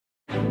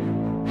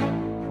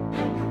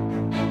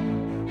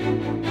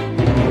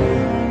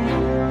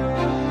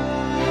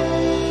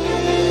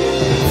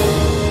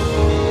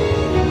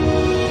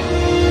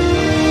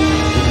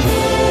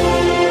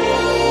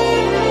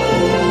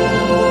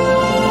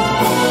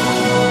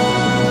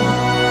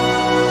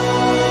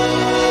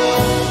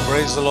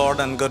Lord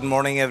and good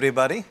morning,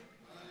 everybody.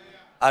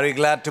 Are you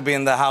glad to be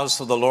in the house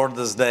of the Lord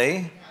this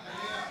day?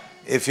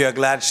 If you're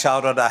glad,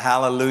 shout out a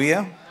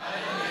hallelujah.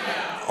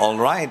 All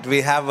right,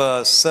 we have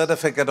a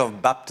certificate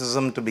of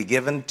baptism to be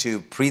given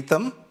to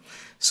Preetham.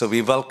 So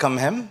we welcome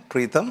him,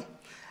 Preetham.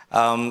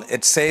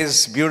 It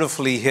says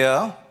beautifully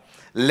here,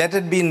 let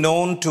it be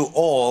known to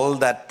all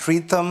that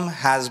Preetham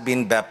has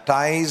been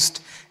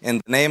baptized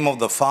in the name of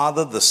the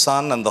Father, the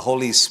Son, and the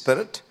Holy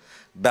Spirit,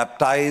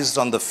 baptized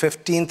on the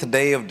 15th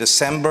day of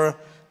December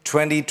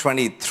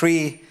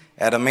 2023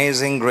 at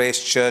Amazing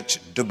Grace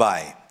Church,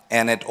 Dubai.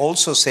 And it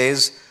also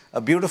says a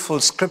beautiful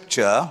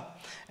scripture,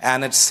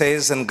 and it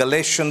says in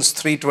Galatians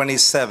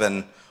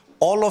 3:27,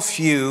 all of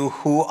you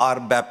who are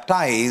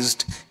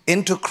baptized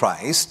into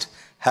Christ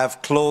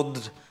have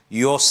clothed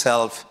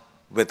yourself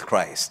with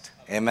Christ.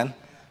 Amen.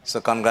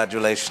 So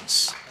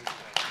congratulations.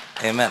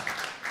 Amen.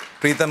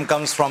 Preetham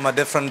comes from a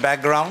different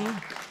background,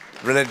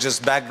 religious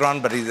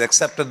background, but he's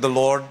accepted the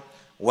Lord,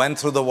 went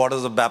through the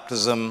waters of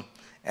baptism,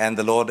 and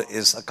the Lord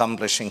is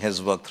accomplishing his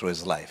work through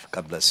his life.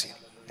 God bless you.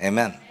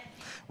 Amen.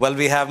 Well,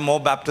 we have more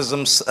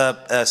baptisms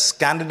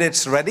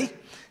candidates ready.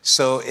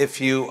 So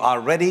if you are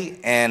ready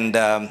and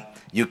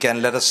you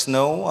can let us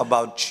know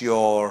about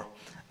your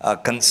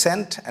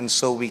consent, and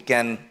so we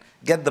can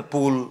get the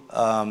pool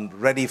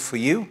ready for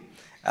you,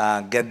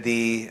 get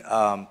the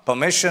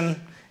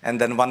permission, and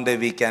then one day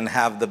we can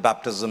have the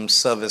baptism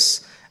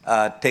service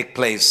take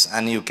place,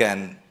 and you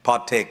can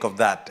partake of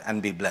that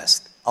and be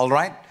blessed. All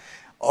right?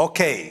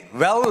 Okay.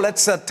 Well,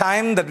 it's a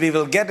time that we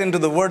will get into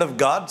the Word of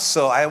God.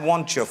 So I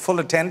want your full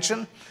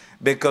attention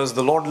because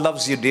the Lord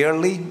loves you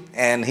dearly.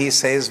 And He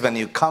says when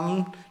you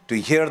come to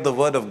hear the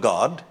Word of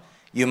God,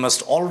 you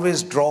must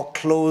always draw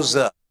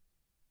closer to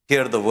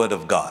hear the Word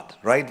of God.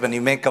 Right? When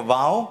you make a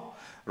vow,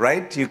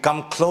 right, you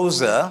come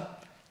closer,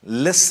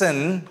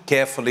 listen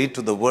carefully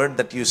to the word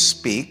that you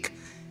speak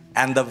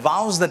and the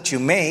vows that you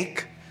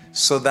make,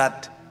 so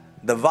that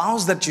the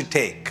vows that you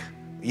take,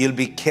 you'll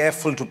be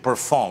careful to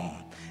perform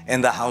in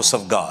the house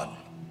of God.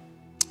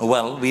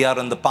 Well, we are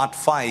in the part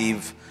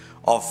 5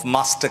 of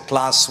master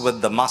class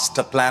with the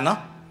master planner,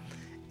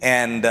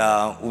 and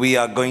we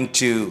are going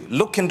to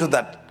look into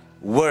that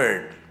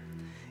word.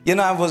 You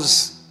know,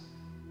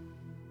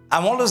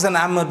 I'm always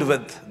enamored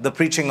with the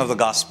preaching of the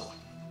gospel,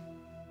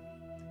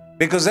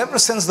 because ever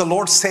since the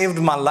Lord saved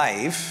my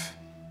life,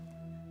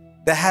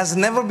 there has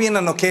never been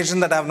an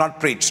occasion that I have not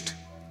preached.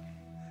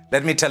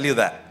 Let me tell you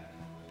that.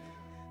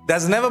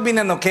 There's never been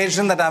an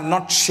occasion that I have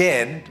not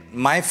shared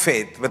my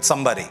faith with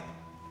somebody.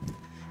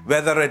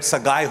 Whether it's a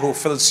guy who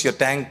fills your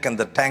tank in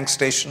the tank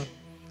station,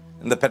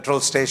 in the petrol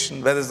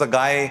station, whether it's the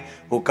guy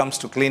who comes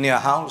to clean your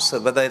house, or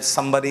whether it's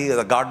somebody,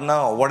 the gardener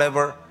or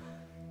whatever.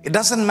 It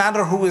doesn't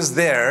matter who is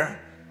there.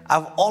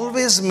 I've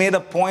always made a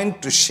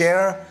point to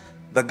share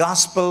the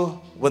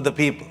gospel with the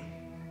people.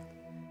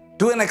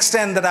 To an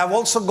extent that I've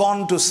also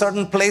gone to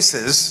certain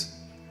places,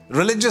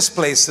 religious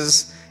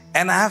places,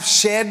 and I have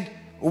shared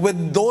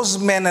with those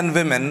men and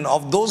women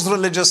of those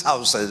religious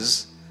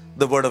houses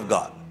the word of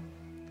God.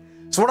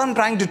 So what I'm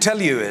trying to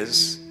tell you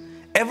is,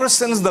 ever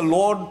since the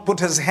Lord put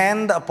his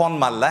hand upon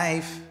my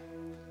life,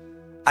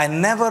 I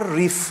never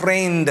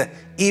refrained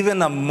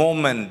even a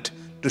moment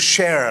to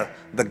share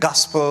the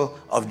gospel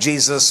of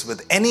Jesus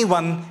with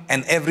anyone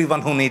and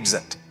everyone who needs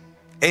it.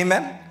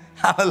 Amen.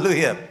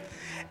 Hallelujah.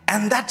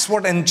 And that's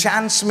what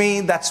enchants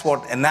me. That's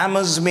what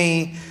enamors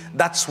me.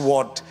 That's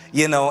what,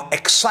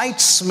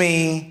 excites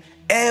me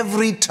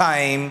every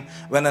time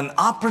when an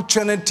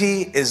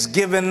opportunity is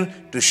given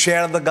to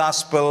share the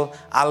gospel.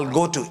 I'll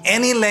go to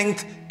any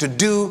length to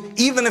do,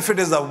 even if it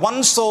is a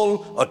one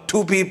soul or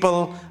two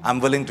people, I'm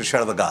willing to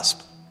share the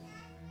gospel.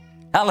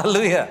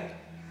 Hallelujah.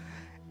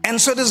 And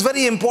so it is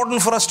very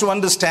important for us to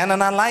understand,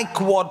 and I like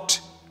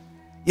what,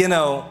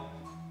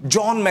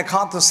 John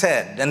MacArthur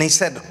said, and he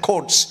said,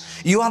 quotes,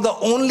 you are the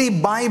only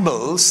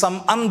Bible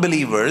some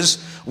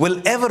unbelievers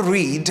will ever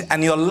read,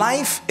 and your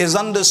life is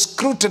under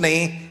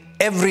scrutiny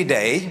every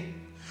day.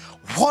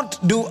 What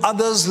do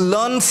others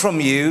learn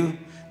from you?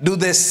 Do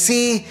they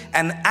see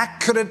an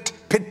accurate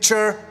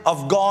picture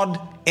of God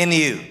in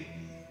you?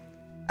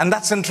 And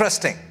that's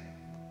interesting.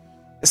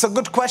 It's a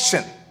good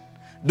question.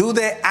 Do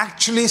they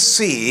actually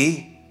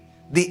see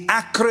the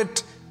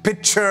accurate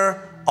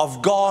picture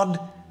of God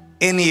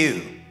in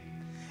you?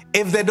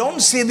 If they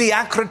don't see the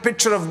accurate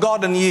picture of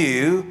God in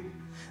you,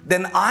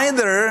 then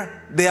either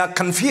they are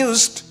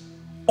confused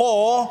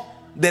or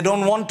they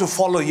don't want to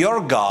follow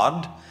your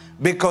God,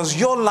 because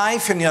your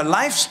life and your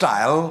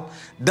lifestyle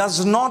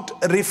does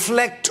not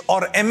reflect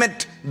or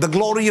emit the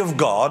glory of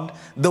God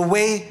the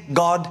way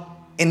God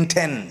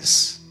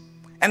intends.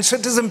 And so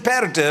it is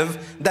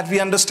imperative that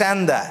we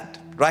understand that,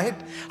 right?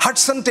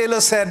 Hudson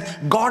Taylor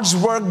said, God's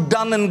work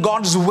done in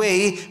God's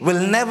way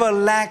will never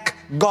lack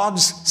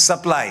God's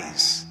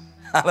supplies.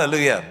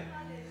 Hallelujah.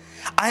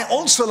 I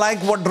also like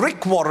what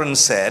Rick Warren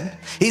said.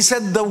 He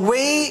said, the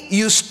way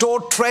you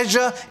store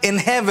treasure in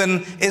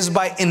heaven is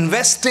by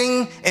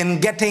investing in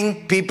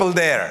getting people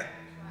there.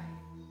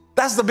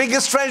 That's the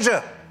biggest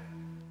treasure.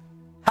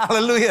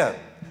 Hallelujah.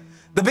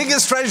 The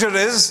biggest treasure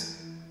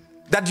is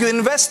that you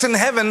invest in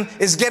heaven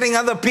is getting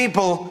other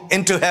people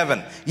into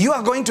heaven. You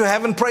are going to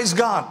heaven, praise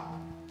God.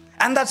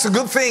 And that's a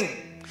good thing.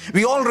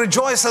 We all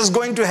rejoice as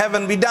going to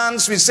heaven. We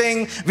dance, we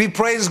sing, we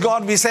praise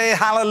God, we say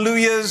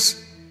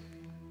hallelujahs,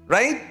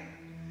 right?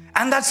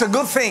 And that's a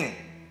good thing.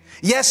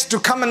 Yes, to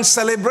come and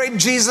celebrate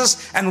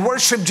Jesus and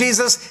worship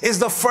Jesus is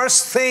the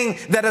first thing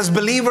that as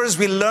believers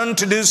we learn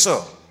to do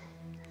so.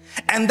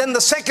 And then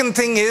the second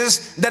thing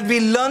is that we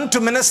learn to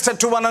minister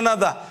to one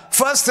another.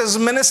 First is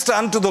minister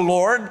unto the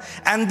Lord,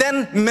 and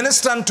then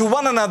minister unto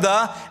one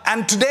another.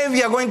 And today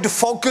we are going to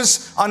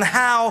focus on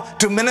how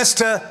to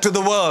minister to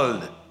the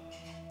world.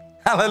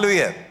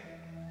 Hallelujah.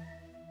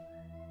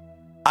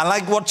 I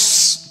like what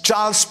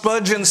Charles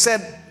Spurgeon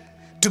said.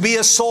 To be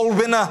a soul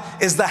winner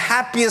is the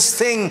happiest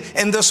thing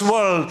in this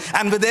world.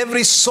 And with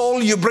every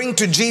soul you bring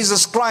to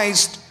Jesus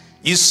Christ,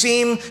 you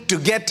seem to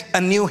get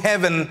a new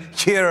heaven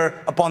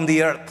here upon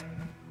the earth.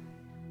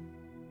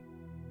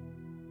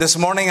 This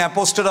morning I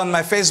posted on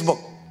my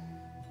Facebook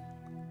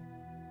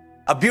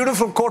a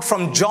beautiful quote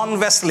from John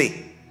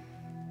Wesley.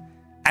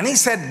 And he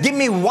said, give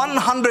me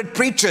 100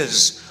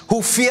 preachers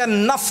who fear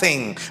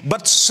nothing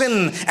but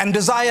sin and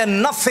desire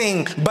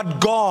nothing but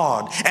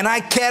God. And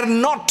I care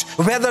not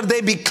whether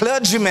they be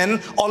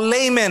clergymen or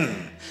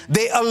laymen.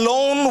 They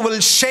alone will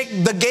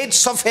shake the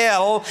gates of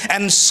hell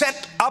and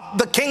set up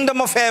the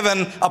kingdom of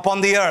heaven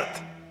upon the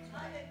earth.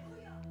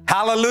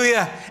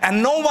 Hallelujah.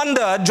 And no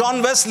wonder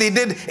John Wesley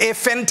did a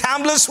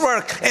fantabulous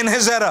work in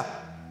his era.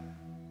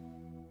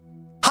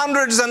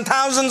 Hundreds and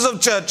thousands of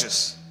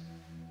churches.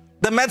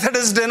 The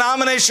Methodist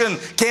denomination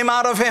came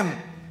out of him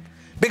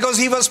because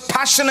he was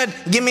passionate.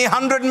 Give me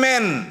 100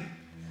 men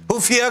who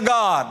fear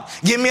God.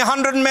 Give me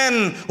 100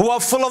 men who are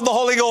full of the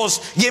Holy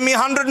Ghost. Give me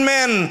 100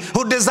 men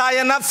who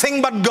desire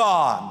nothing but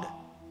God.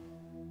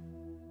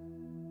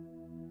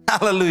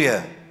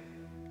 Hallelujah.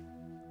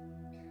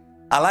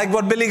 I like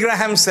what Billy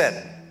Graham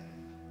said.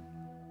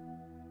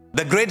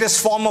 The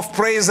greatest form of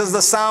praise is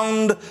the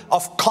sound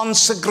of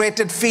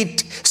consecrated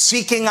feet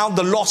seeking out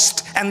the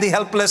lost and the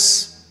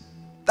helpless.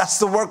 That's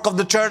the work of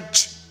the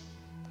church.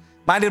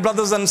 My dear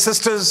brothers and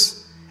sisters,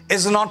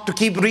 is not to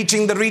keep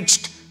reaching the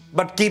reached,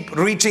 but keep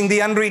reaching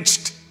the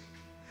unreached.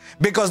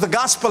 Because the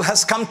gospel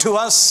has come to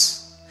us.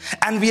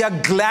 And we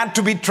are glad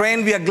to be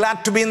trained. We are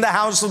glad to be in the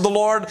house of the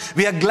Lord.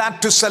 We are glad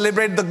to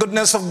celebrate the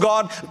goodness of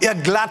God. We are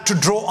glad to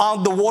draw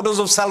out the waters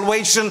of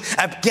salvation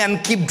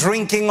and keep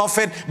drinking of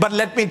it. But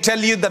let me tell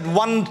you that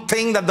one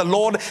thing that the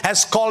Lord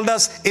has called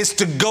us is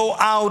to go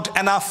out,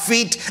 and our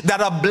feet that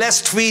are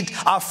blessed feet,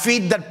 our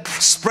feet that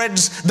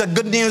spreads the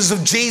good news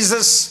of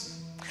Jesus,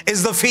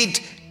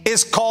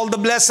 is called the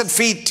blessed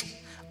feet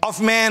of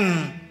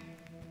men.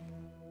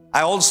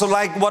 I also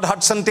like what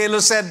Hudson Taylor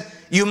said.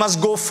 You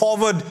must go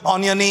forward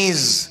on your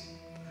knees.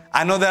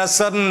 I know there are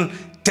certain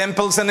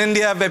temples in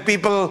India where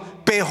people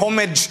pay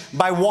homage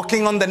by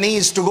walking on the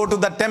knees to go to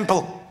that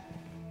temple.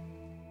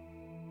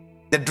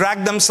 They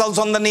drag themselves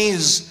on the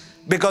knees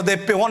because they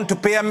want to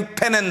pay a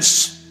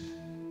penance.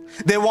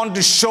 They want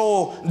to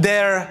show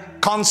their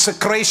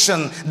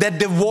consecration, their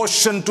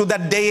devotion to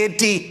that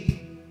deity.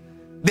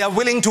 They are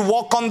willing to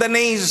walk on the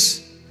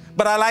knees.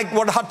 But I like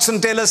what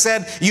Hudson Taylor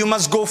said. You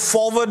must go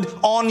forward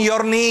on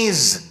your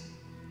knees.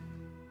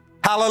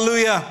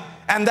 Hallelujah.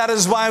 And that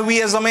is why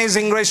we as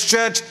Amazing Grace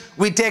Church,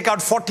 we take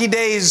out 40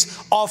 days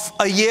of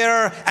a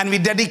year and we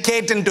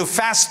dedicate into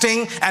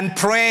fasting and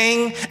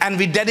praying, and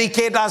we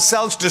dedicate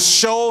ourselves to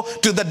show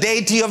to the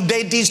deity of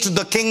deities, to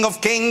the King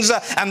of Kings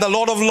and the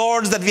Lord of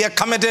Lords, that we are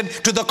committed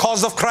to the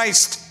cause of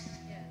Christ.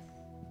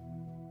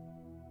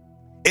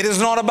 It is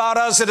not about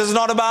us. It is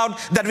not about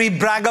that we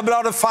brag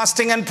about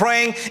fasting and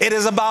praying. It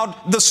is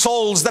about the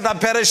souls that are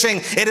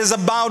perishing. It is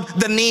about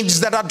the needs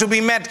that are to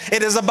be met.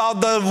 It is about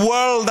the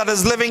world that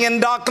is living in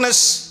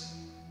darkness.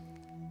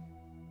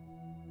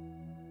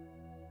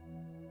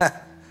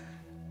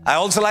 I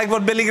also like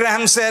what Billy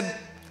Graham said.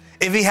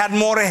 If we had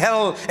more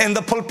hell in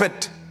the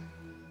pulpit,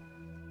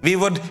 we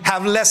would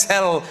have less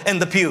hell in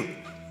the pew.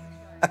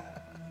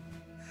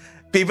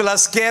 People are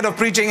scared of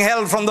preaching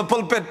hell from the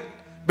pulpit,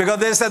 because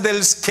they said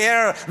they'll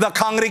scare the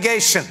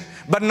congregation.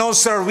 But no,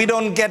 sir, we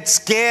don't get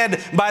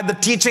scared by the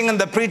teaching and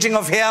the preaching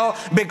of hell,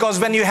 because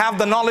when you have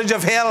the knowledge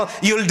of hell,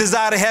 you'll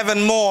desire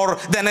heaven more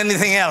than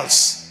anything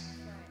else.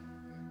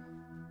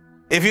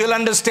 If you'll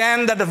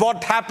understand that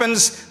what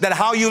happens, that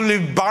how you'll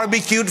be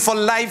barbecued for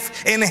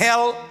life in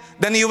hell,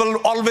 then you will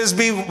always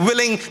be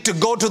willing to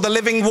go to the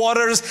living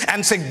waters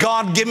and say,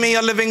 God, give me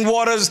your living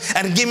waters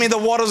and give me the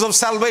waters of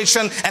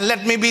salvation, and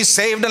let me be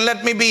saved and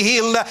let me be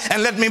healed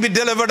and let me be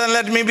delivered and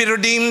let me be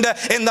redeemed.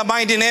 In the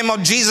mighty name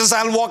of Jesus,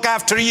 I'll walk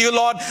after you,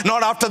 Lord,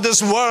 not after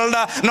this world,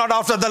 not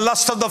after the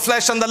lust of the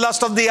flesh and the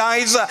lust of the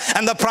eyes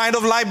and the pride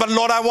of life, but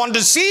Lord, I want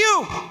to see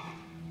you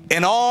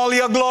in all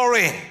your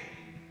glory.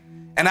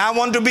 And I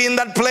want to be in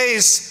that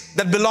place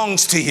that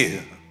belongs to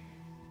you,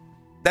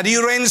 that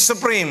you reign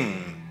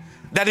supreme,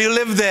 that you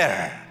live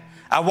there.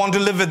 I want to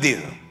live with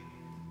you.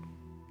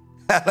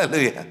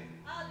 Hallelujah.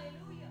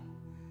 Hallelujah.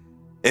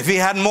 If we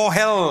had more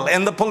hell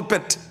in the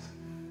pulpit,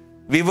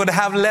 we would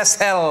have less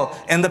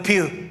hell in the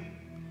pew.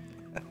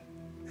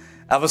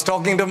 I was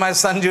talking to my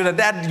son Judah,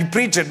 Dad, you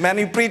preach it, man,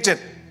 you preach it.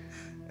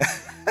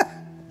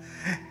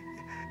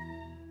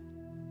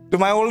 To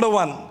my older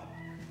one,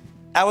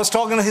 I was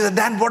talking to him, he said,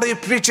 Dad, what are you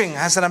preaching?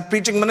 I said, I'm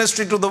preaching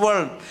ministry to the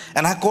world.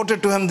 And I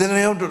quoted to him, then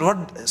you know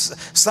what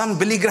son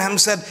Billy Graham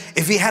said,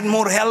 if we had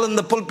more hell in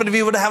the pulpit,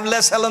 we would have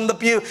less hell in the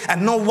pew.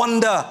 And no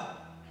wonder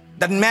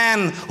that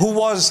man who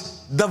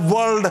was the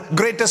world's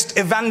greatest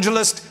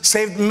evangelist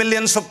saved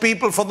millions of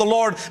people for the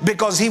Lord,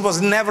 because he was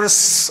never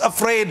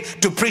afraid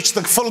to preach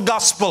the full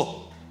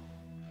gospel.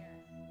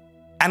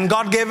 And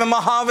God gave him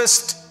a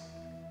harvest.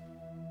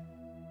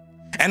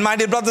 And my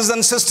dear brothers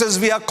and sisters,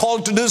 we are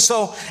called to do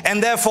so.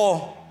 And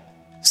therefore,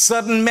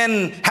 certain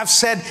men have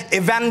said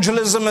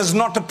evangelism is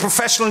not a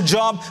professional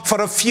job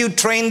for a few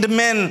trained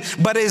men,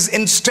 but is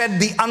instead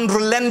the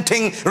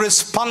unrelenting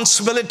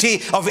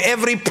responsibility of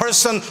every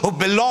person who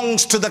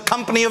belongs to the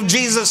company of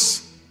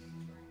Jesus.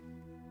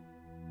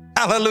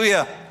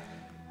 Hallelujah.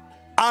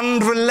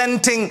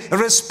 Unrelenting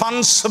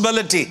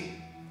responsibility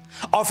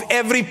of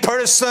every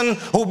person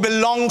who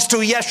belongs to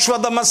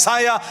Yeshua the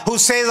Messiah, who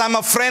says, I'm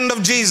a friend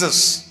of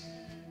Jesus.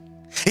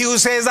 He who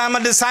says, I'm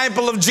a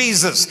disciple of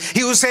Jesus.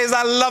 He who says,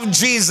 I love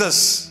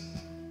Jesus.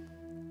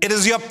 It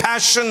is your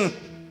passion.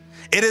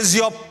 It is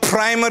your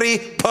primary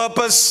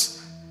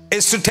purpose,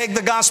 is to take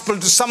the gospel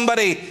to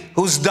somebody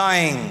who's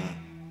dying.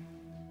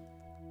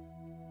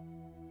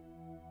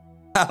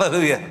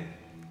 Hallelujah.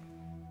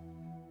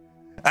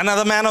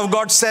 Another man of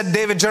God said,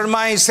 David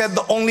Jeremiah said,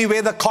 the only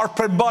way the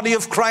corporate body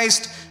of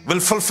Christ will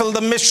fulfill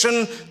the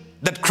mission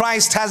that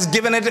Christ has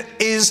given it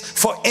is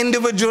for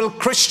individual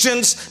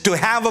Christians to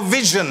have a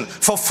vision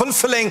for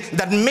fulfilling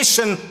that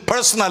mission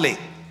personally.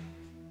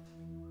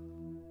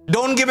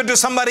 Don't give it to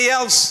somebody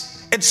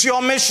else. It's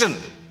your mission.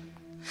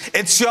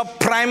 It's your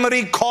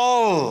primary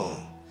call,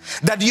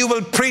 that you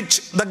will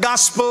preach the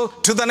gospel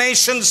to the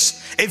nations.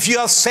 If you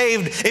are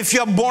saved, if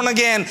you're born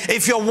again,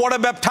 if you're water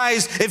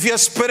baptized, if you're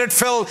spirit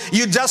filled,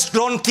 you just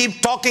don't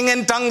keep talking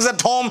in tongues at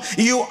home.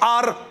 You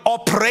are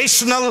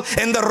operational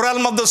in the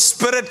realm of the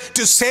spirit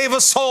to save a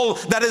soul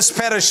that is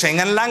perishing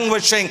and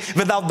languishing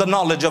without the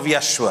knowledge of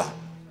Yeshua.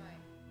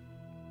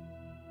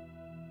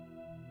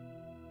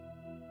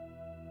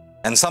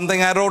 And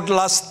something I wrote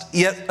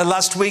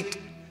last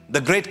week,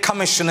 the Great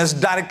Commission is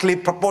directly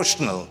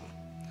proportional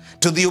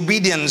to the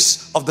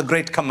obedience of the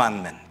Great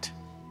Commandment.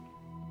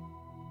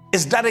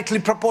 Is directly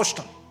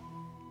proportional.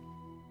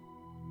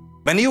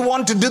 When you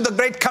want to do the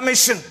Great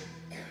Commission,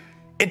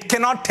 it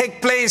cannot take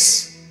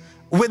place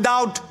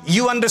without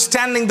you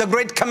understanding the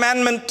Great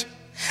Commandment.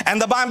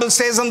 And the Bible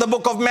says in the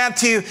book of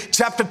Matthew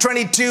chapter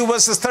 22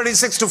 verses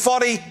 36 to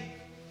 40,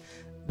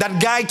 that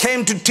guy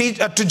came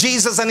to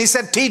Jesus and he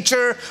said,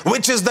 Teacher,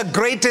 which is the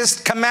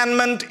greatest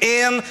commandment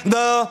in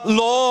the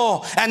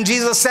law? And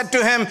Jesus said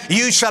to him,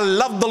 you shall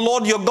love the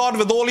Lord your God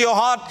with all your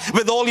heart,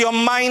 with all your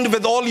mind,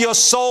 with all your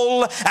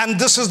soul. And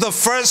this is the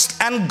first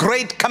and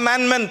great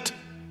commandment.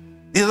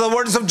 These are the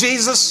words of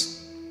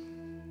Jesus.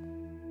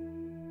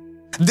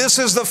 This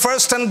is the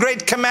first and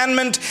great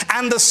commandment,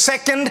 and the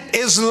second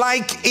is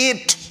like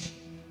it.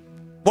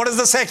 What is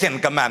the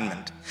second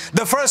commandment?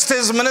 The first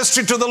is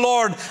ministry to the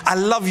Lord. I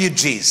love you,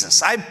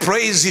 Jesus. I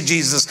praise you,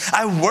 Jesus.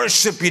 I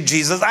worship you,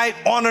 Jesus. I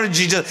honor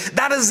Jesus.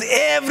 That is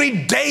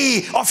every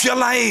day of your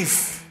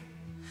life.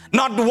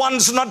 Not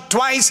once, not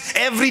twice,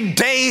 every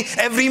day,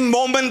 every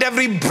moment,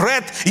 every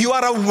breath. You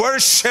are a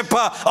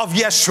worshiper of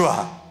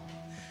Yeshua.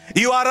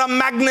 You are a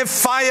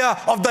magnifier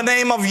of the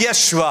name of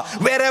Yeshua.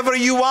 Wherever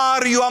you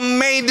are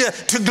made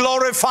to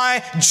glorify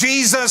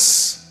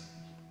Jesus.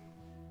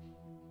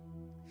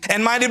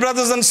 And my dear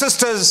brothers and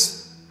sisters,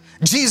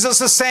 Jesus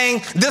is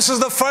saying, this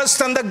is the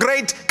first and the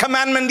great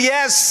commandment,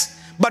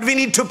 yes, but we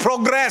need to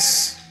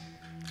progress.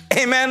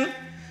 Amen.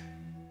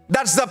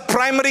 That's the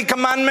primary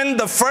commandment,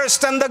 the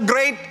first and the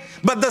great,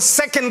 but the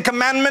second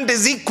commandment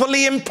is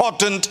equally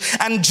important.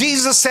 And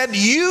Jesus said,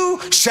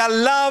 you shall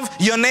love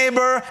your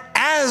neighbor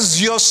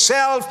as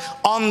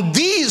yourself. On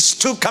these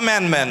two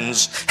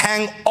commandments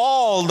hang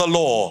all the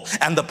law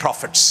and the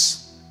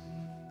prophets.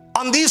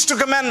 On these two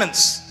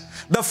commandments,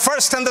 the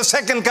first and the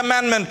second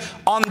commandment,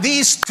 on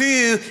these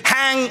two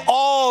hang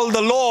all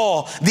the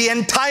law. The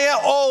entire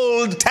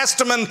Old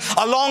Testament,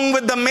 along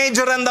with the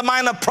major and the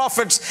minor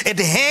prophets, it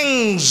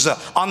hangs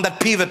on that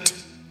pivot.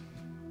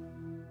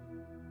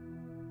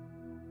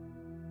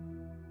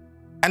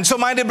 And so,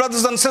 my dear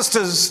brothers and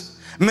sisters,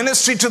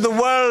 ministry to the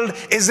world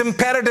is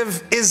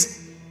imperative,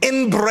 is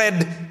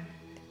inbred,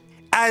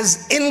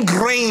 as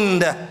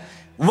ingrained.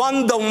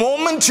 The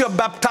moment you're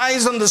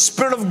baptized in the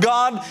Spirit of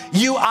God,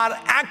 you are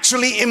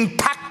actually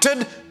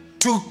impacted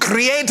to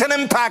create an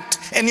impact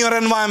in your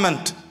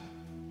environment.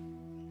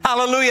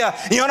 Hallelujah.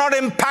 You're not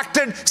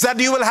impacted so that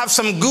you will have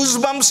some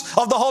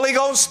goosebumps of the Holy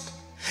Ghost.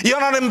 You're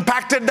not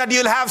impacted that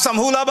you'll have some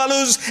hula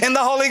baloos in the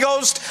Holy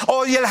Ghost,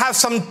 or you'll have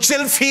some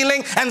chill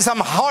feeling and some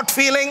hot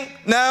feeling.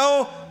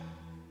 No.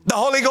 The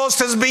Holy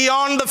Ghost is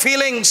beyond the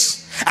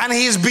feelings, and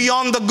He is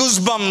beyond the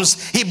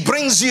goosebumps. He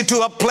brings you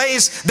to a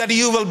place that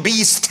you will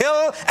be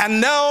still and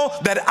know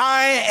that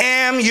I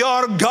am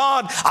your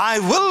God. I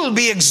will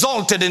be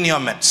exalted in your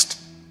midst.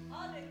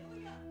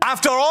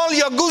 After all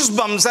your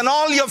goosebumps and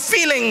all your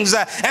feelings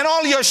and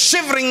all your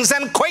shiverings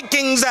and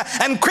quakings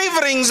and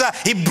quiverings,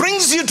 he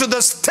brings you to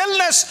the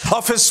stillness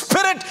of his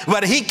spirit,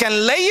 where he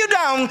can lay you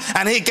down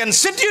and he can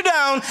sit you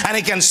down and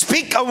he can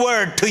speak a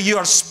word to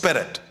your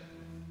spirit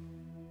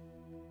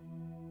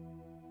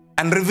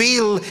and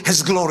reveal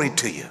his glory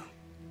to you,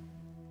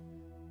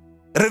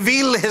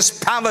 reveal his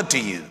power to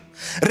you,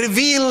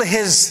 reveal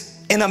his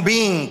inner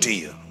being to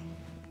you.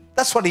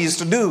 That's what he used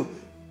to do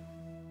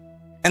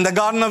in the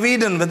Garden of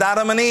Eden with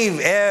Adam and Eve.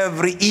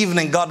 Every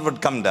evening God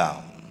would come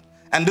down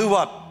and do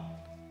what?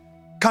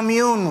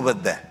 Commune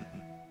with them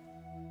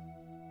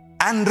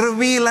and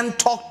reveal and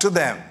talk to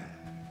them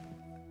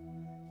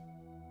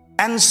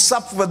and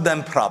sup with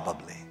them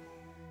probably.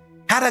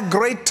 Had a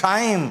great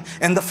time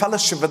in the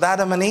fellowship with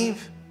Adam and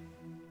Eve.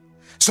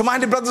 So my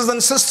dear brothers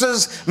and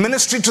sisters,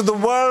 ministry to the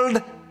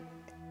world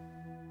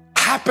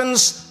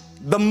happens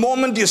the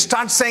moment you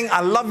start saying,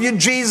 I love you,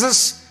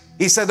 Jesus.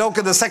 He said,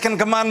 okay, the second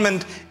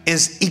commandment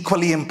is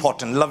equally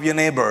important. Love your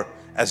neighbor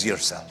as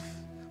yourself.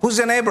 Who's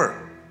your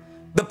neighbor?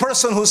 The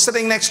person who's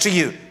sitting next to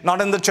you, not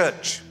in the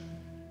church.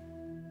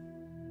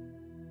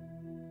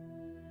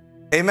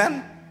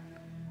 Amen?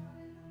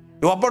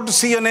 You're about to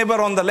see your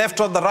neighbor on the left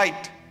or the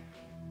right.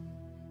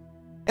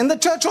 In the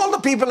church, all the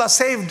people are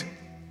saved.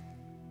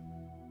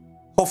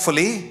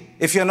 Hopefully,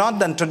 if you're not,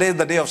 then today is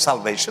the day of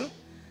salvation.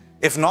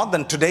 If not,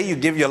 then today you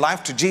give your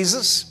life to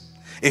Jesus.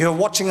 If you're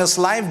watching us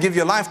live, give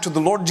your life to the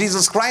Lord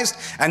Jesus Christ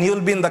and you'll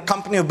be in the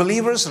company of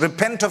believers.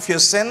 Repent of your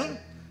sin.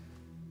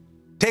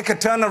 Take a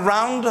turn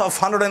around of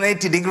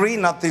 180 degree,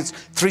 not this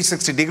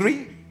 360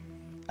 degree.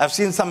 I've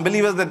seen some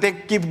believers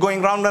that keep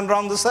going round and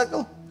round the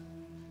circle.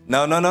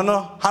 No.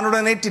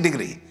 180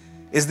 degree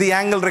is the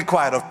angle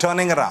required of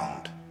turning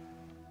around.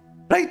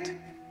 Right?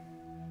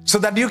 So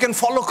that you can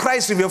follow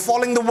Christ. If you're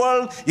following the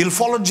world, you'll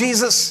follow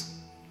Jesus.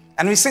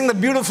 And we sing the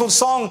beautiful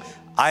song,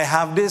 I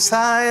have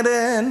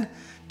decided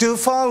to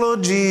follow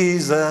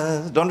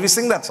Jesus. Don't we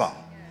sing that song?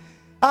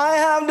 I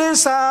have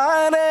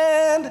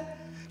decided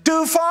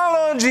to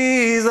follow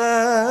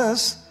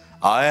Jesus.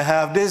 I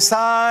have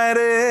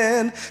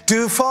decided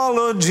to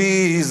follow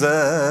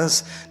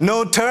Jesus.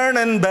 No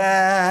turning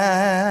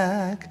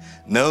back.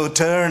 No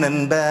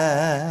turning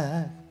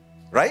back.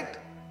 Right?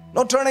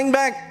 No turning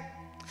back.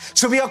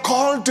 So we are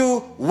called to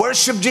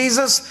worship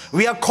Jesus.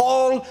 We are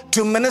called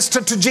to minister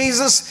to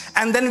Jesus.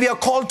 And then we are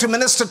called to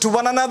minister to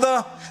one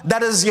another.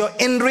 That is your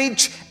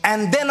in-reach.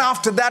 And then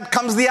after that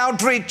comes the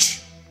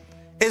outreach.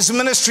 Is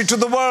ministry to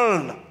the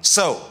world.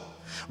 So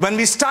when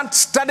we start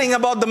studying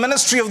about the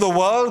ministry of the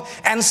world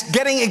and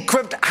getting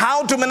equipped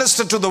how to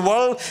minister to the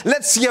world,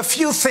 let's see a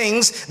few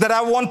things that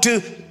I want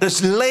to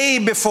lay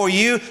before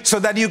you so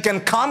that you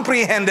can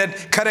comprehend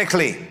it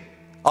correctly.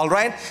 All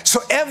right.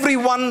 So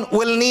everyone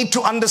will need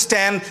to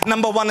understand.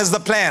 Number one is the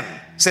plan.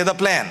 Say the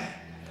plan.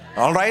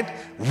 All right.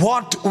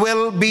 What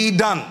will be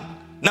done?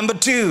 Number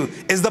two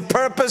is the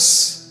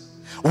purpose.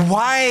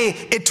 Why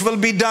it will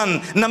be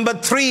done. Number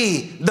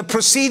three, the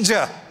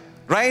procedure.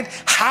 Right?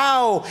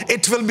 How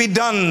it will be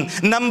done.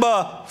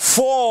 Number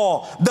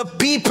four, the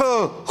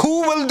people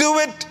who will do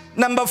it.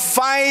 Number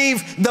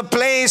five, the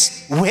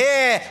place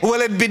where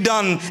will it be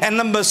done. And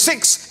number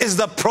six is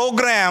the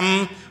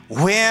program.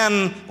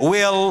 When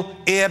will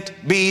it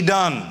be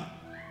done?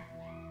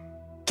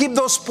 Keep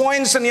those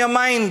points in your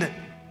mind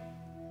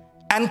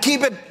and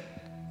keep it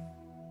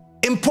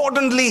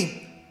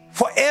importantly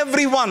for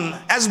everyone.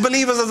 As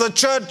believers of the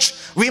church,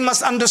 we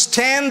must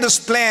understand this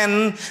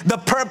plan,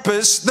 the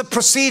purpose, the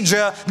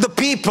procedure, the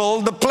people,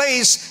 the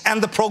place,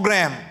 and the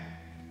program.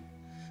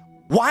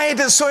 Why it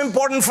is so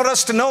important for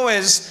us to know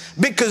is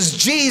because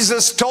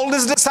Jesus told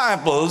his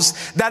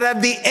disciples that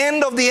at the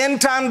end of the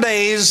end time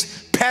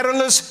days,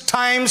 perilous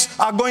times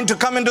are going to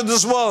come into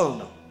this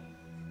world.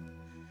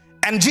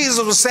 And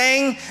Jesus was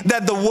saying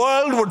that the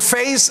world would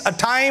face a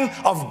time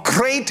of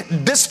great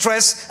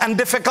distress and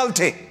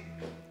difficulty.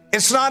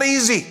 It's not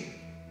easy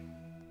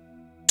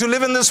to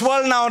live in this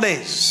world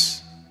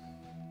nowadays.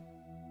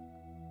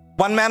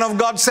 One man of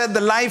God said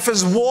the life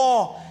is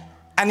war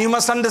and you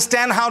must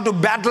understand how to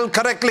battle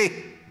correctly.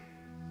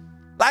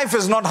 Life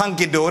is not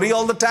hunky-dory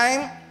all the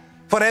time.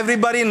 For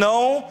everybody,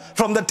 no.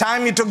 From the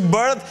time you took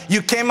birth,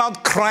 you came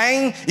out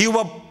crying. You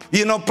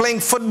were,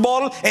 playing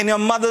football in your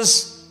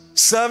mother's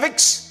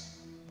cervix.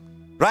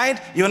 Right?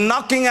 You're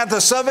knocking at the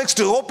cervix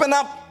to open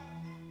up.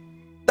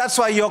 That's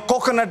why your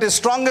coconut is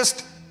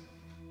strongest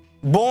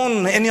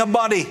bone in your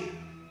body.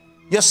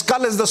 Your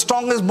skull is the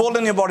strongest bone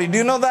in your body. Do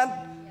you know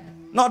that?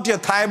 Not your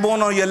thigh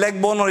bone or your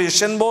leg bone or your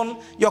shin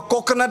bone. Your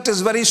coconut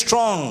is very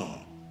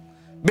strong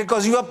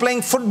because you are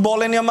playing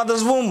football in your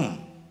mother's womb.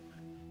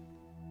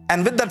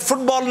 And with that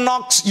football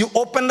knocks, you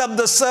opened up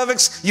the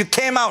cervix, you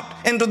came out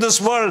into this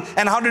world.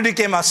 And how did you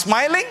come out?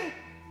 Smiling?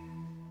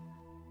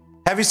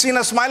 Have you seen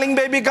a smiling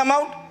baby come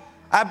out?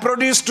 I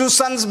produced two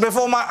sons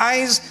before my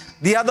eyes.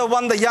 The other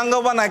one, the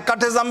younger one, I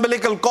cut his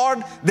umbilical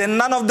cord. Then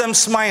none of them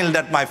smiled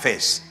at my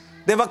face.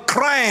 They were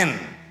crying.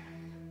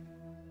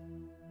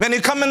 When you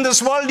come in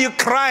this world, you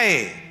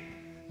cry.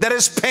 There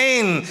is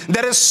pain,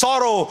 there is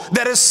sorrow,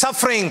 there is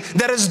suffering,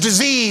 there is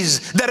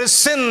disease, there is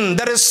sin,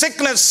 there is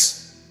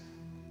sickness.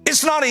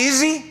 It's not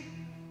easy.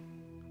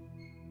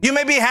 You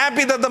may be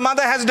happy that the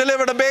mother has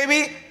delivered a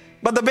baby,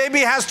 but the baby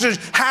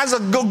has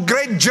a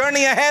great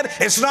journey ahead.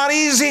 It's not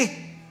easy.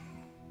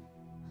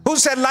 Who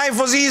said life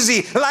was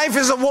easy? Life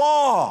is a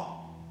war.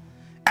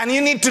 And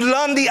you need to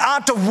learn the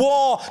art of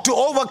war to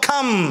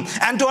overcome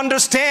and to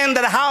understand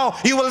that how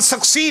you will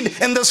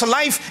succeed in this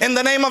life in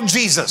the name of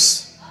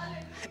Jesus.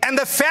 And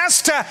the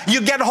faster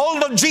you get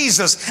hold of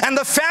Jesus and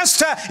the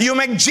faster you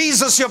make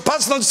Jesus your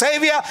personal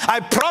Savior, I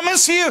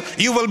promise you,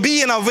 you will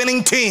be in a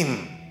winning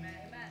team.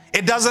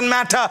 It doesn't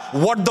matter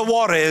what the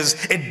war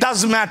is. It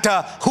does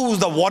matter who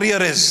the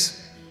warrior is.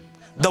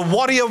 The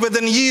warrior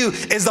within you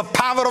is the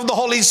power of the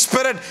Holy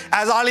Spirit.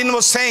 As Arlene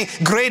was saying,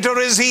 greater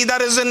is He that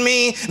is in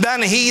me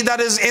than he that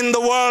is in the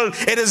world.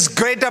 It is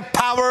greater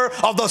power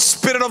of the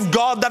Spirit of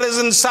God that is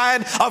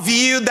inside of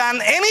you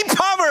than any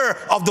power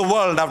of the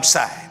world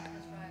outside.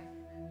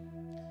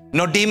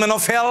 No demon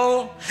of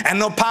hell and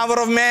no power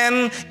of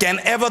man can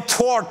ever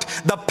thwart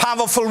the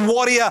powerful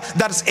warrior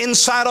that's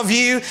inside of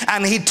you,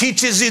 and He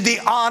teaches you the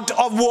art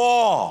of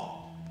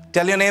war.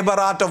 Tell your neighbor,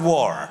 art of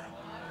war.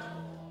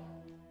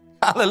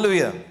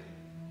 Hallelujah.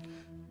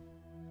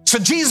 So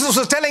Jesus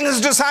was telling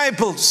His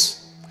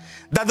disciples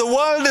that the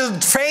world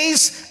will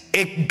face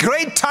a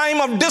great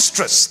time of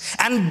distress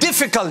and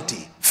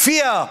difficulty.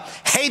 Fear,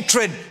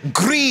 hatred,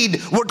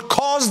 greed would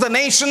cause the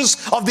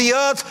nations of the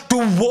earth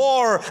to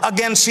war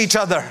against each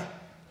other.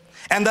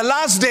 And the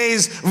last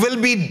days will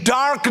be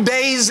dark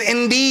days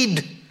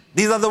indeed.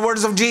 These are the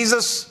words of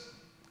Jesus.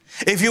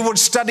 If you would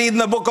study in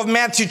the book of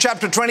Matthew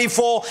chapter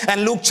 24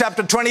 and Luke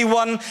chapter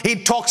 21,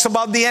 He talks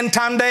about the end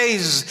time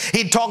days.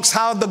 He talks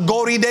how the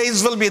gory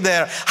days will be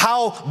there,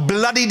 how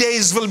bloody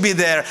days will be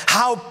there,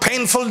 how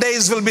painful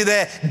days will be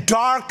there.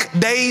 Dark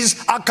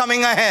days are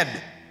coming ahead.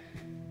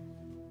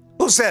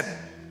 Who said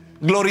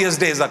glorious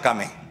days are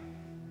coming?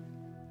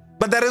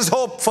 But there is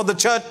hope for the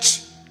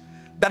church.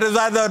 That is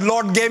why the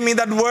Lord gave me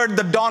that word,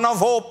 the dawn of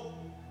hope.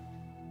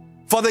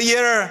 For the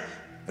year,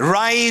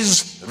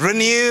 rise,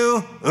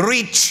 renew,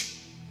 reach.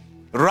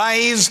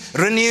 Rise,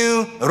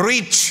 renew,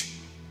 reach.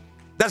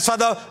 That's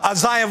why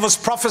Isaiah was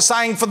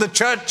prophesying for the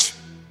church.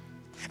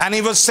 And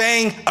he was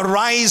saying,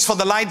 arise, for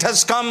the light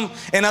has come.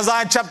 In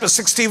Isaiah chapter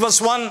 60 verse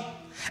 1.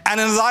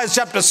 And in Isaiah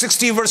chapter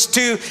 60 verse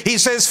 2, he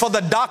says, for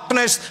the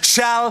darkness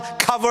shall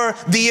cover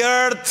the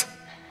earth.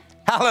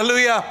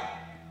 Hallelujah.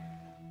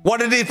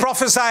 What did he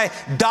prophesy?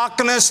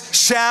 Darkness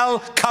shall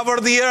cover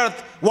the earth.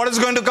 What is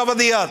going to cover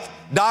the earth?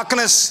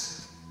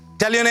 Darkness.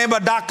 Tell your neighbor,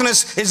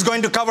 darkness is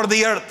going to cover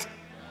the earth.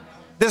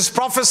 This is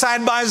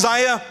prophesied by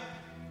Isaiah.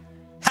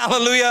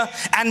 Hallelujah.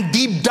 And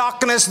deep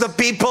darkness, the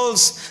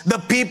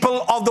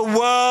people of the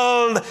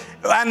world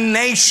and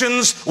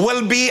nations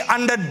will be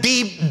under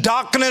deep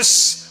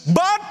darkness.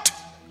 But,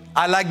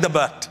 I like the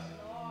but.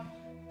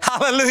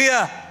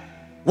 Hallelujah.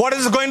 What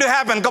is going to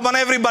happen? Come on,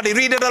 everybody,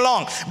 read it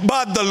along.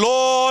 But the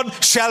Lord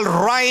shall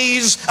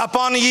rise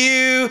upon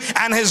you,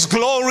 and His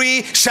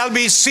glory shall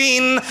be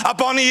seen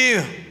upon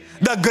you.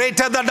 The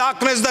greater the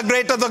darkness, the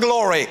greater the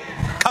glory.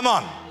 Come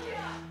on.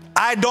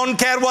 I don't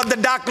care what the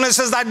darkness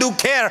is. I do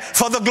care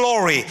for the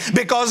glory.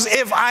 Because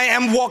if I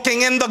am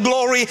walking in the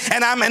glory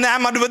and I'm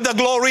enamored with the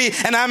glory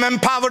and I'm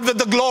empowered with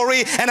the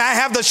glory and I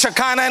have the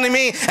Shekinah in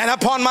me and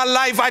upon my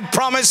life, I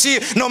promise you,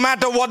 no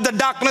matter what the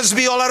darkness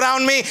be all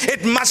around me,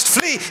 it must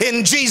flee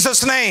in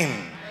Jesus'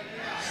 name.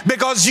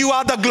 Because you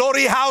are the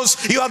glory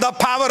house, you are the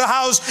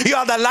powerhouse, you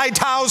are the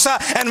lighthouse,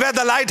 and where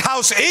the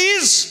lighthouse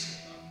is,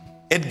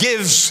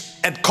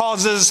 it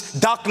causes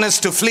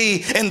darkness to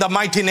flee in the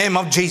mighty name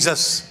of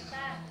Jesus.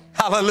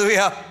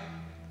 Hallelujah.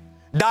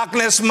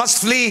 Darkness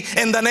must flee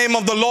in the name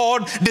of the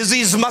Lord.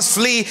 Disease must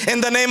flee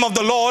in the name of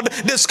the Lord.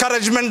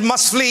 Discouragement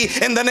must flee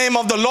in the name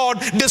of the Lord.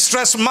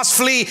 Distress must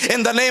flee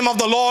in the name of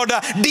the Lord.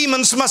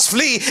 Demons must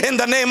flee in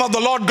the name of the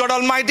Lord God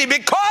Almighty,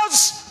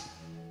 because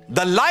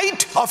the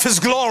light of His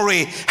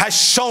glory has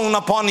shone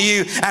upon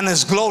you, and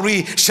His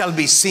glory shall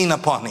be seen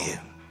upon you.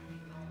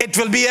 It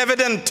will be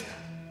evident.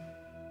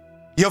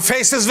 Your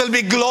faces will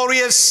be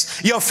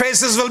glorious. Your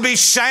faces will be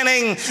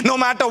shining no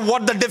matter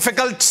what the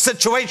difficult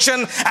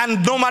situation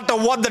and no matter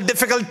what the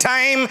difficult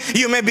time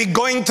you may be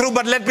going through.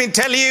 But let me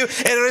tell you,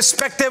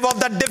 irrespective of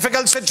that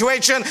difficult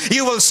situation,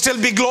 you will still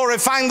be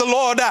glorifying the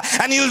Lord,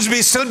 and you'll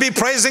still be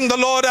praising the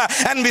Lord,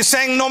 and be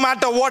saying, no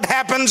matter what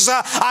happens,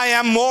 I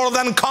am more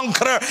than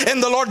conqueror in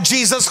the Lord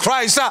Jesus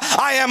Christ.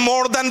 I am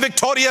more than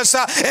victorious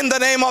in the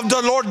name of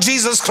the Lord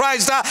Jesus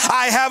Christ.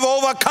 I have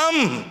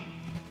overcome.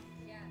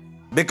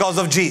 Because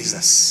of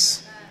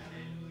Jesus.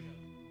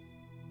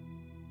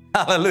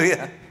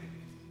 Hallelujah.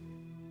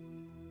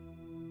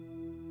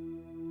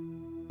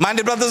 My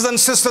dear brothers and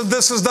sisters,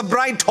 this is the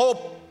bright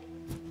hope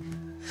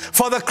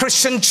for the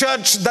Christian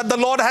church that the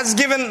Lord has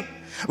given.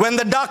 When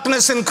the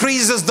darkness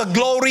increases, the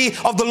glory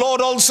of the Lord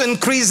also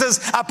increases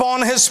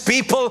upon His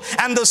people.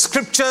 And the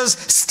scriptures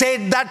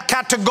state that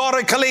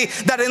categorically,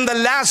 that in the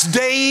last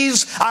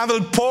days I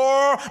will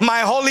pour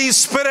my Holy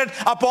Spirit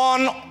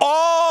upon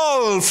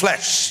all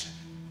flesh.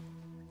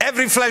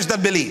 every flesh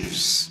that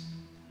believes.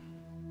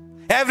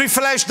 Every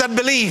flesh that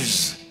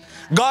believes.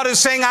 God is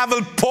saying, I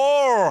will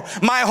pour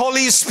my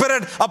Holy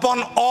Spirit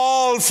upon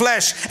all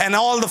flesh, and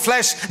all the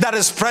flesh that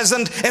is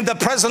present in the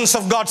presence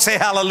of God, say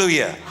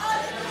hallelujah.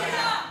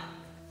 Hallelujah.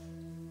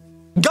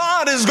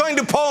 God is going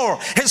to pour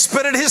His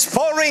Spirit. He's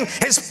pouring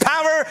His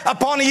power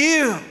upon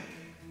you,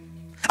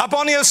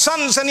 upon your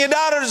sons and your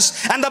daughters.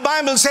 And the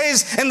Bible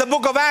says in the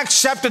book of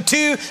Acts chapter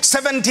 2,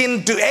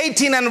 17 to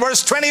 18 and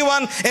verse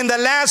 21, in the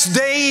last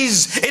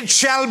days it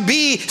shall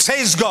be,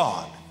 says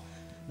God,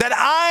 that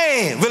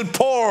I will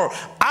pour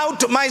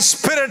out my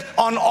Spirit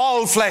on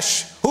all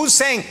flesh. Who's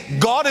saying?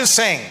 God is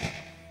saying.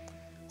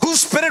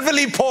 Whose Spirit will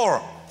He pour?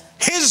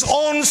 His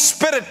own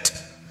Spirit.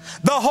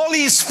 The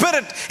Holy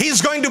Spirit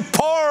He's going to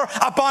pour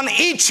upon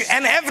each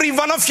and every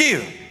one of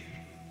you.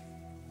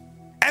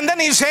 And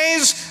then He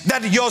says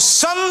that your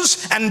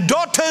sons and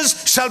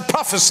daughters shall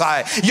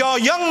prophesy. Your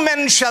young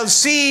men shall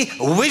see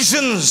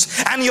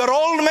visions, and your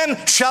old men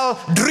shall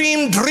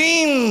dream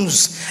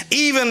dreams.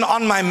 Even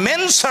on my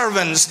men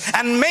servants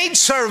and maid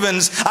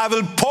servants, I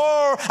will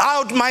pour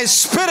out my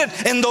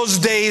Spirit in those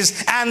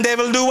days, and they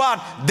will do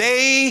what?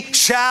 They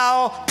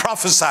shall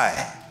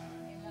prophesy.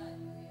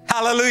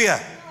 Hallelujah.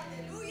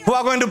 Who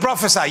are going to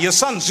prophesy? Your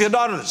sons, your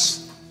daughters.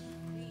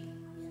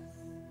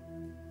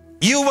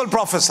 You will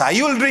prophesy.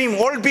 You will dream.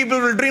 Old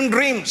people will dream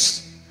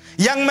dreams.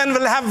 Young men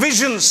will have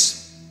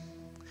visions.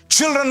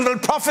 Children will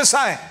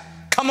prophesy.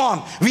 Come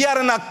on. We are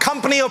in a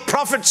company of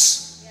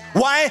prophets.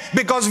 Why?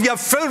 Because we are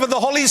filled with the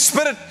Holy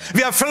Spirit.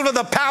 We are filled with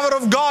the power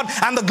of God,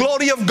 and the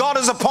glory of God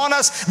is upon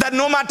us, that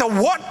no matter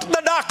what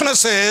the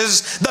darkness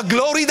is, the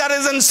glory that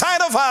is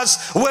inside of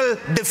us will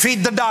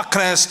defeat the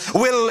darkness,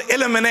 will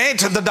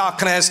eliminate the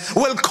darkness,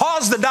 will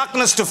cause the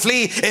darkness to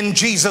flee in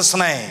Jesus'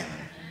 name.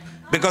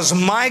 Because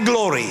my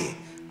glory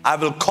I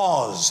will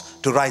cause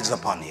to rise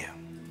upon you.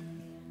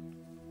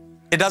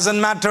 It doesn't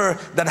matter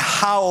that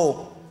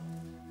how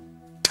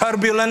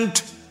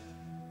turbulent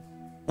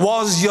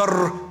was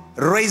your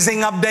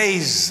raising up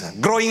days,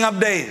 growing up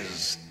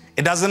days.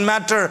 It doesn't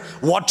matter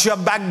what your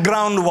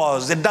background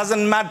was. It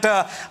doesn't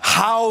matter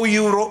how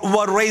you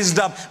were raised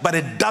up. But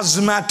it does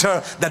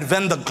matter that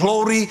when the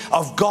glory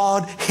of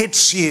God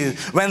hits you,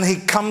 when He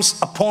comes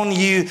upon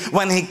you,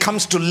 when He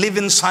comes to live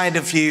inside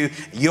of you,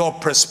 your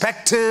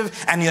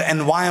perspective and your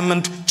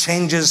environment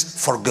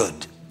changes for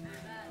good.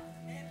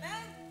 Amen.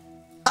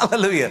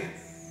 Hallelujah.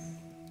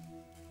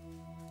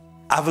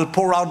 I will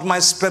pour out my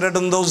Spirit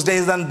in those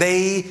days, and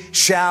they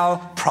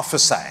shall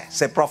prophesy.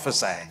 Say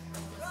prophesy.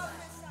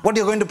 What are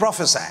you going to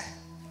prophesy?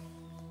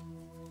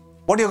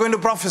 What are you going to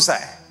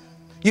prophesy?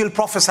 You'll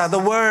prophesy the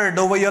word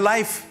over your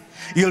life.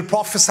 You'll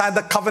prophesy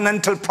the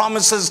covenantal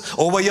promises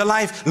over your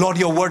life. Lord,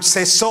 your word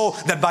says so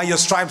that by your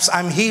stripes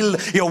I'm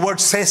healed. Your word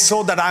says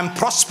so that I'm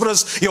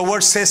prosperous. Your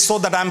word says so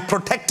that I'm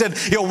protected.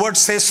 Your word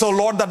says so,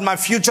 Lord, that my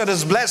future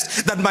is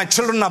blessed, that my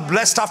children are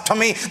blessed after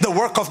me. The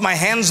work of my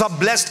hands are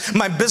blessed.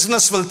 My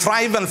business will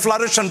thrive and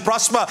flourish and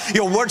prosper.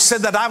 Your word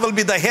said that I will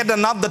be the head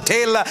and not the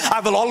tail. I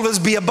will always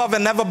be above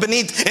and never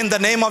beneath, in the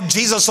name of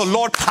Jesus. So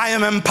Lord, I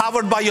am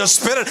empowered by your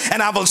Spirit,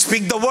 and I will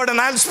speak the word, and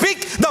I'll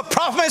speak the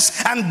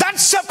promise, and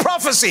that's a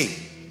prophecy.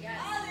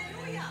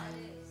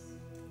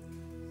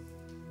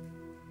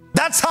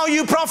 That's how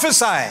you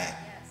prophesy.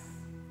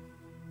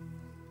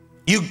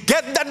 You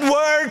get that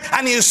word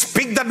and you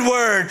speak that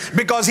word,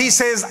 because He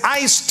says,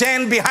 I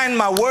stand behind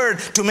my word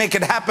to make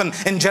it happen,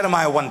 in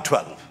Jeremiah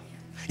 1:12.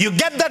 You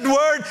get that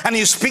word and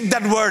you speak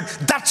that word.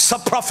 That's a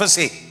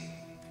prophecy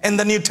in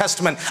the New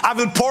Testament. I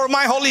will pour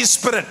my Holy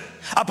Spirit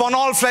upon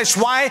all flesh.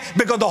 Why?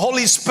 Because the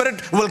Holy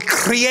Spirit will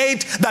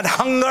create that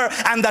hunger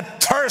and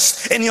that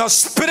thirst in your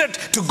spirit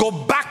to go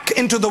back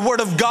into the Word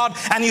of God,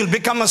 and you'll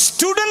become a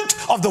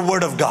student of the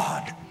Word of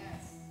God.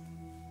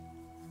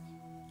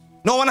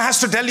 No one has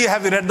to tell you,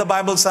 have you read the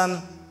Bible,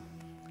 son?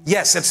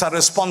 Yes, it's our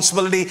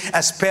responsibility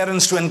as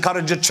parents to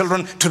encourage your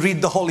children to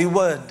read the Holy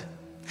Word.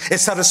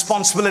 It's our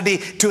responsibility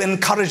to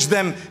encourage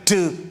them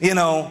to,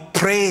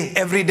 pray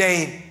every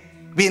day.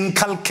 We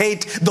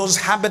inculcate those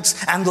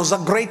habits, and those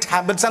are great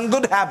habits and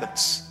good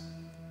habits,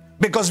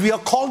 because we are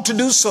called to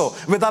do so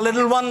with our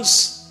little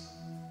ones.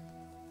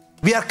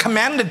 We are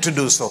commanded to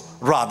do so.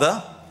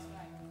 Rather,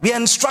 we are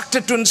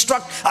instructed to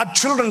instruct our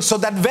children so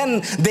that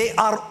when they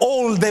are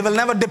old, they will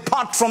never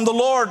depart from the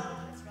Lord.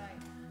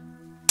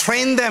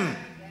 Train them.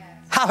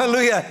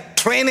 Hallelujah.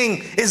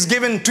 Training is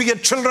given to your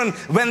children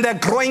when they're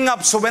growing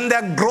up. So when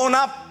they're grown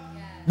up,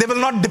 they will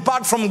not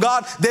depart from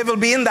God. They will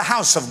be in the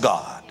house of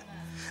God.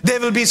 They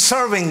will be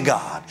serving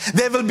God.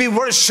 They will be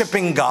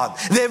worshiping God.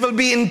 They will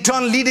be in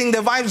turn leading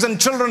their wives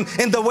and children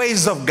in the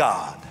ways of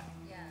God.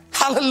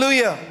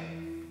 Hallelujah.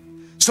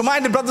 So my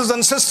dear brothers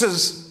and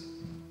sisters,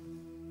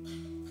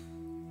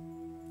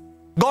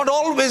 God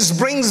always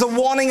brings a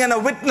warning and a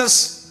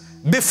witness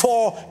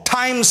before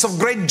times of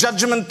great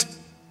judgment.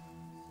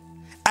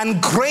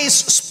 And grace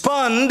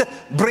spurned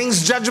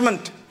brings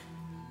judgment.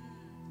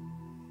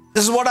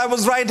 This is what I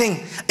was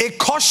writing. A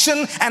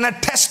caution and a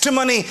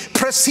testimony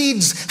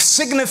precedes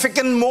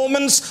significant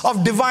moments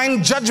of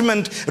divine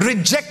judgment.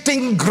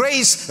 Rejecting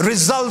grace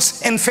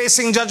results in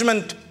facing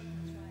judgment.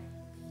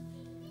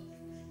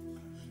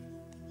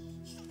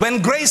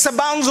 When grace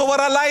abounds over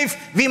our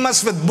life, we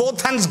must with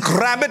both hands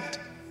grab it,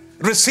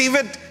 receive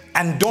it,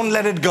 and don't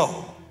let it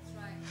go.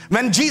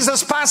 When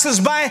Jesus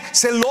passes by,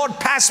 say, Lord,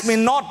 pass me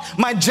not,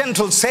 my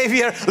gentle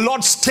Savior.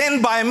 Lord,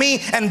 stand by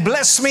me and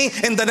bless me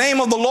in the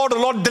name of the Lord.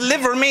 Lord,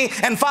 deliver me.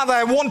 And Father,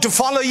 I want to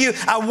follow you.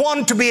 I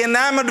want to be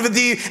enamored with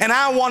you. And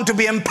I want to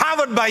be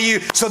empowered by you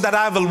so that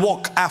I will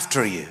walk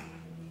after you.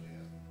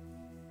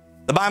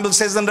 The Bible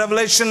says in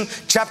Revelation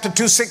chapter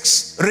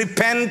 2:6,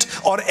 repent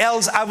or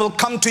else I will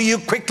come to you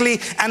quickly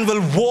and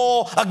will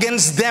war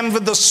against them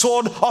with the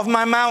sword of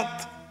my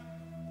mouth.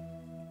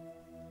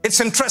 It's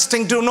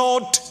interesting to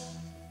note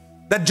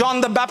that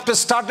John the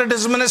Baptist started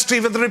his ministry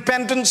with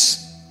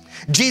repentance.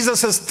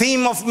 Jesus'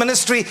 theme of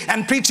ministry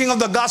and preaching of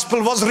the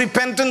gospel was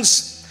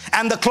repentance.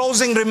 And the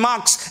closing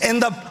remarks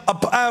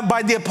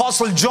by the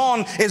Apostle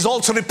John is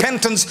also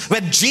repentance,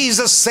 where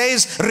Jesus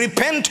says,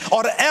 repent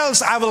or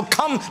else I will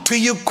come to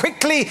you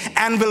quickly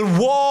and will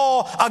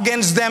war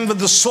against them with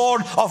the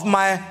sword of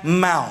my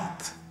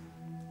mouth.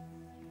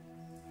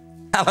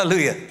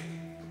 Hallelujah.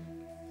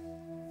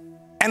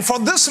 And for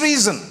this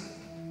reason,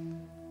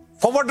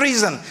 for what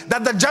reason?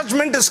 That the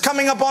judgment is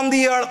coming upon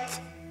the earth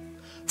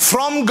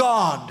from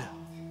God,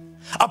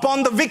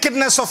 upon the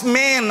wickedness of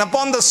man,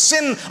 upon the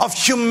sin of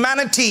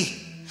humanity.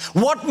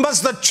 What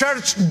must the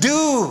church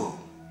do?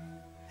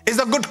 Is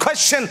a good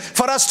question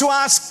for us to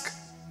ask.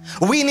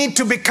 We need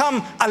to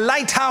become a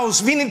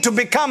lighthouse. We need to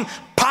become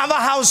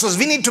powerhouses.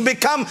 We need to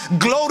become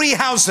glory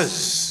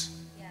houses.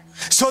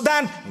 So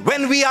that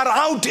when we are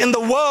out in the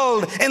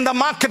world, in the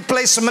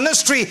marketplace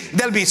ministry,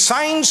 there'll be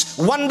signs,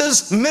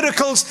 wonders,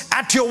 miracles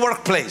at your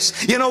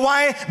workplace. You know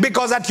why?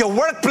 Because at your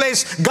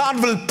workplace,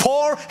 God will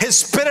pour His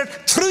Spirit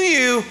through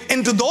you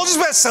into those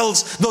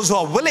vessels, those who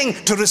are willing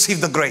to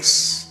receive the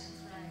grace.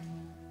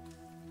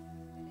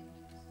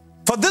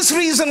 For this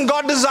reason,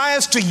 God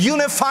desires to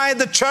unify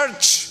the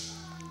church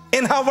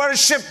in her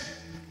worship.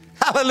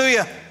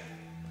 Hallelujah.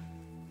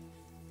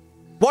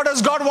 What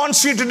does God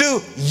want you to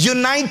do?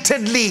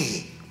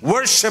 Unitedly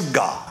worship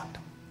God.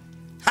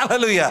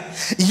 Hallelujah.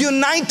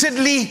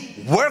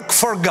 Unitedly work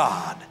for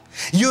God.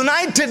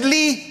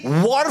 Unitedly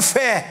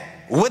warfare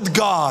with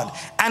God.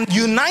 And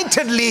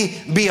unitedly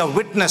be a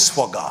witness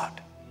for God.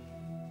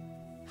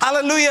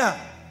 Hallelujah.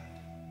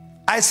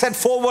 I said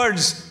 4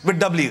 words with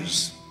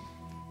W's.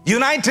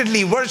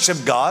 Unitedly worship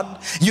God.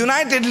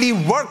 Unitedly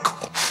work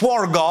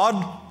for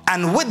God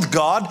and with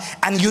God.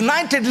 And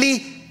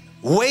unitedly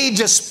wage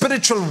a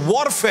spiritual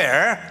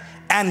warfare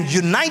and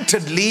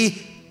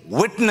unitedly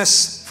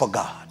witness for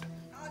God.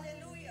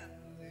 Hallelujah.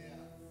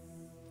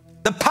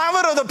 The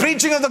power of the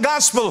preaching of the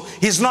gospel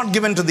is not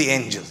given to the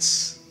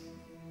angels.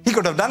 He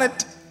could have done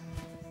it.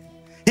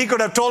 He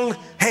could have told,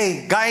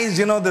 hey guys,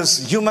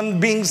 these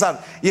human beings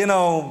are,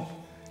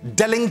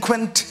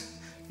 delinquent.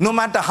 No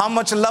matter how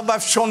much love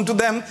I've shown to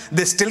them,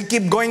 they still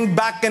keep going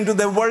back into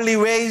their worldly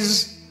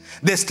ways.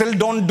 They still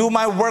don't do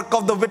my work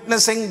of the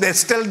witnessing. They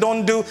still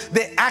don't do.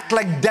 They act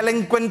like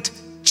delinquent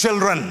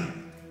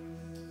children.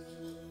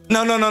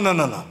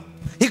 No.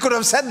 He could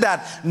have said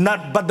that.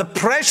 But the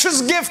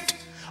precious gift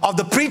of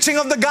the preaching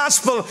of the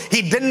gospel,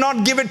 He did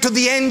not give it to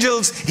the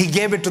angels. He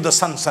gave it to the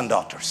sons and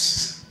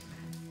daughters.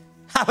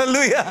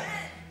 Hallelujah.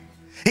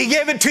 He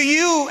gave it to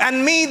you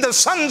and me, the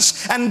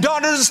sons and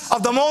daughters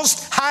of the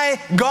Most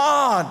High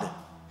God.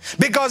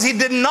 Because He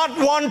did not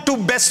want to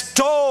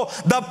bestow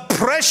the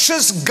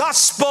precious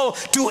gospel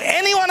to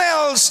anyone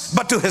else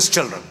but to His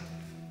children.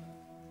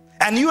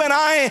 And you and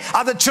I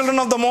are the children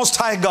of the Most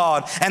High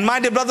God. And my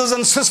dear brothers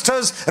and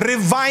sisters,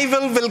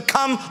 revival will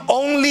come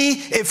only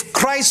if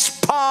Christ's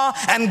power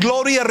and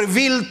glory are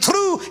revealed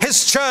through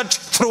His church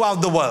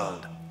throughout the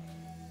world.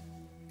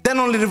 Then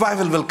only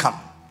revival will come.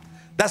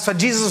 That's why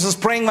Jesus is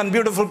praying one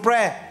beautiful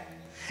prayer.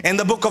 In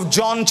the book of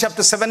John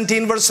chapter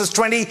 17 verses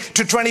 20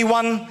 to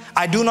 21,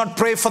 I do not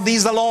pray for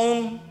these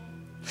alone,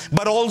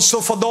 but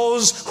also for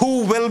those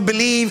who will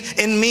believe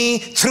in me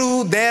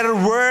through their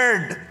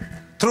word.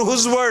 Through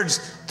whose words?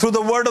 Through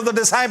the word of the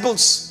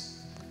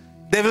disciples.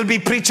 They will be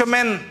preacher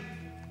men.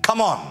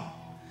 Come on.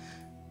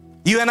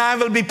 You and I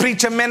will be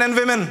preacher men and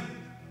women.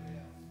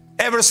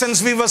 Ever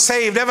since we were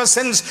saved, ever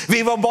since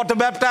we were water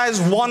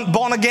baptized,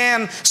 born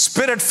again,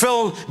 Spirit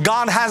filled,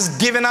 God has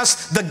given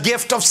us the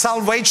gift of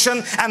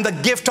salvation and the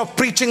gift of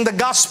preaching the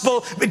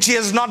gospel, which He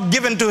has not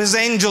given to His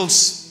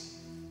angels.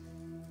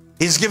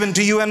 He's given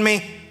to you and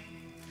me.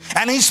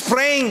 And He's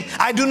praying,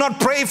 I do not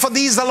pray for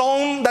these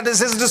alone, that is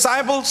His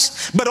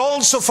disciples, but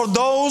also for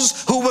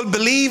those who will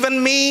believe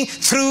in me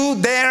through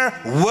their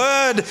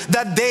word,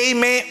 that they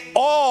may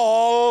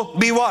all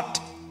be what?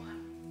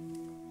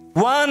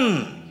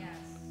 One.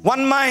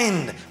 One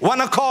mind,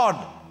 one accord,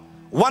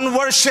 one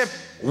worship,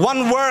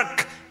 one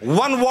work,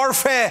 one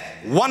warfare,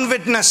 one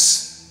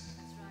witness.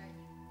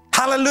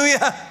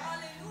 Hallelujah.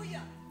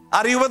 Hallelujah.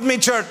 Are you with me,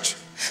 church?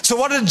 So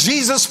what is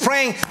Jesus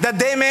praying? That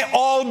they may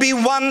all be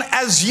one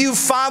as you,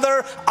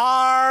 Father,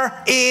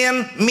 are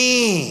in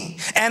me,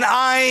 and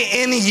I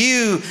in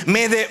you.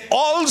 May they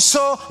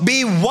also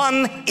be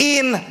one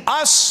in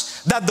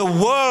us, that the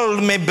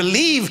world may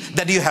believe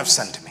that you have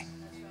sent me.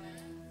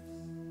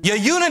 Your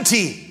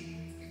unity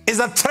is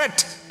a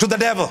threat to the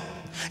devil.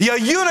 Your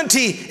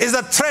unity is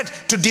a threat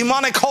to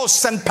demonic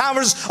hosts and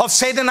powers of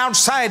Satan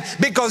outside,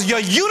 because your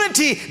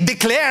unity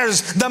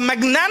declares the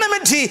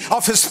magnanimity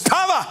of his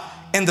power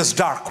in this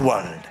dark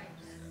world.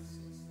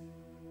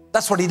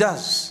 That's what he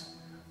does.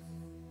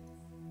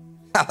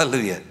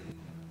 Hallelujah.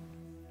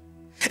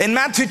 In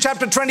Matthew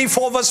chapter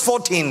 24 verse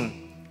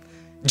 14,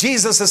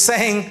 Jesus is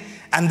saying,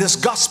 and this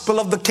gospel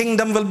of the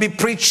kingdom will be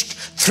preached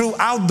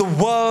throughout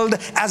the world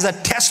as a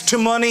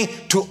testimony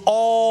to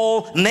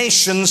all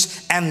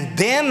nations, and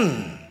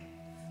then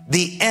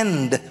the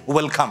end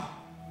will come.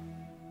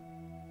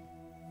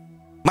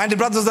 My dear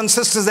brothers and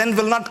sisters, the end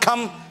will not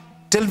come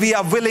till we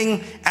are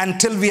willing and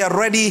till we are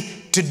ready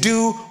to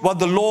do what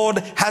the Lord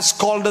has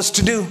called us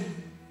to do.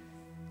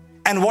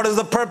 And what is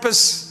the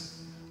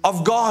purpose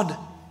of God?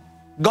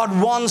 God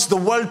wants the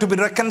world to be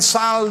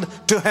reconciled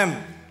to Him.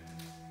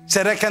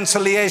 Say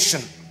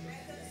reconciliation.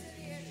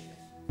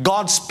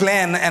 God's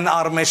plan and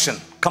our mission.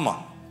 Come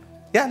on.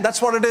 Yeah,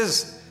 that's what it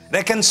is.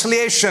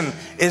 Reconciliation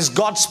is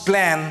God's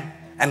plan,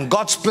 and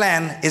God's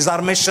plan is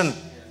our mission.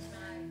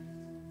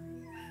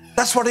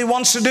 That's what He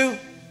wants to do.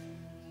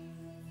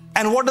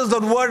 And what does the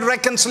word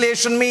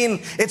reconciliation mean?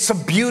 It's a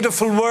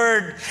beautiful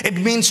word. It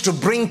means to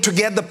bring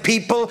together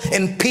people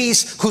in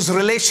peace whose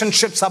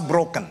relationships are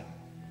broken.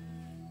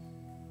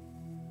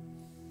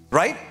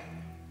 Right?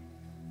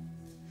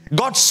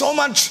 God so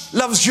much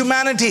loves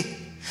humanity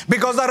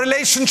because our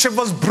relationship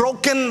was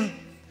broken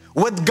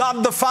with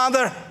God the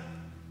Father.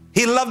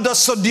 He loved us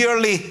so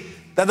dearly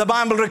that the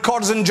Bible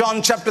records in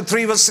John chapter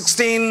 3 verse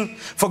 16,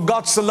 for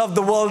God so loved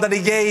the world that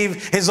He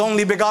gave His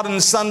only begotten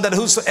Son, that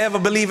whosoever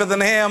believeth in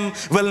Him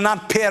will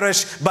not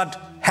perish but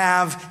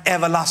have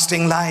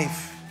everlasting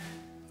life.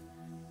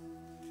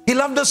 He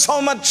loved us so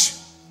much.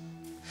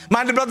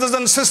 My dear brothers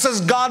and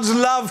sisters, God's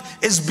love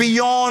is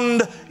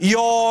beyond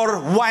your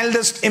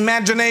wildest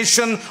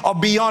imagination or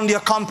beyond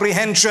your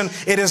comprehension.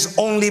 It is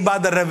only by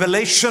the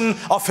revelation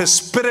of His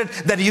Spirit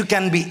that you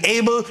can be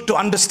able to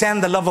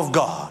understand the love of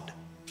God.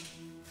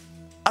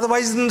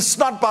 Otherwise, it's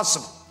not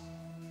possible.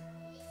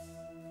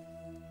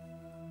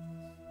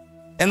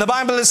 In the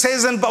Bible, it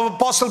says, and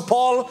Apostle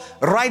Paul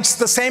writes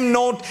the same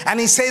note, and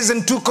he says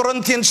in 2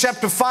 Corinthians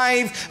chapter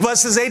 5,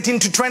 verses 18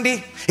 to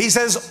 20, he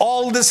says,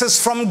 all this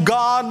is from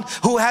God,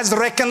 who has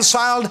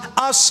reconciled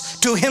us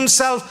to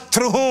Himself.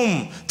 Through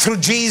whom? Through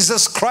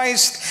Jesus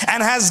Christ,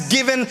 and has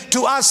given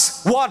to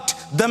us what?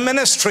 The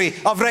ministry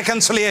of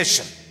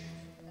reconciliation.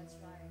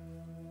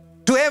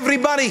 To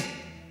everybody.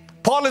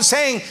 Paul is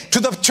saying to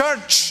the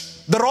church,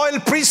 the royal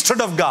priesthood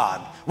of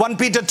God, 1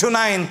 Peter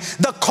 2:9,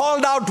 the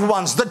called out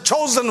ones, the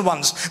chosen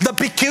ones, the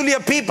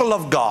peculiar people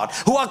of God,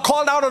 who are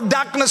called out of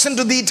darkness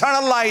into the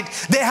eternal light,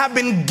 they have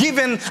been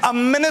given a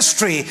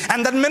ministry,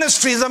 and that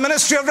ministry is a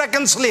ministry of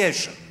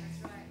reconciliation.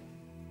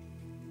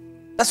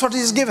 That's what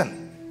He's given.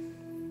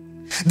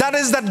 That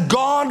is, that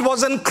God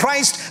was in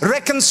Christ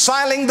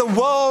reconciling the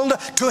world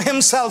to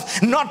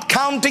Himself, not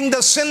counting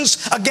the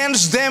sins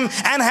against them,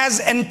 and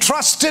has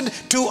entrusted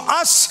to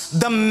us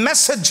the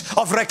message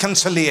of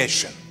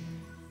reconciliation.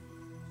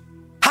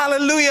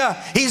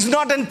 Hallelujah. He's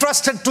not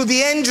entrusted to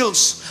the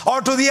angels or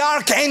to the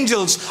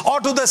archangels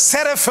or to the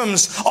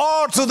seraphims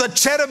or to the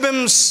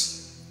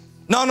cherubims.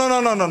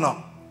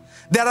 No.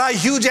 There are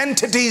huge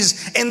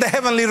entities in the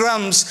heavenly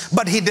realms,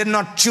 but He did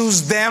not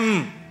choose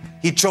them.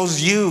 He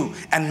chose you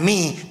and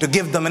me to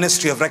give the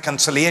ministry of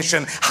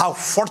reconciliation. How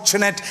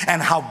fortunate and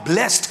how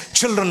blessed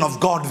children of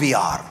God we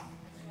are.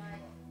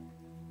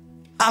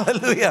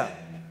 Hallelujah.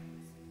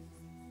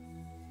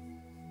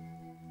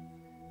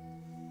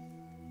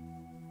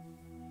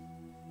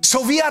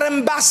 So we are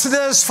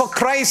ambassadors for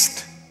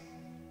Christ.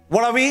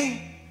 What are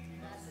we?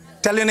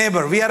 Tell your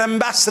neighbor, we are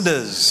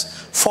ambassadors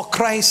for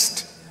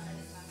Christ.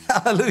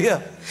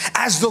 Hallelujah.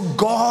 As though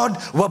God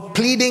were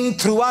pleading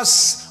through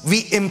us,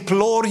 we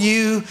implore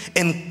you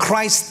in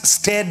Christ's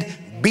stead,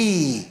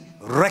 be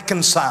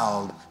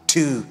reconciled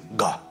to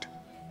God.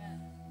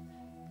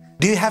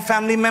 Do you have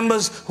family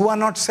members who are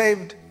not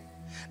saved?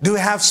 Do you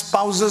have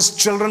spouses,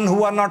 children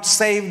who are not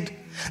saved?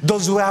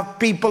 Those who have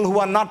people who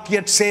are not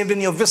yet saved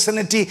in your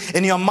vicinity,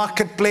 in your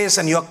marketplace,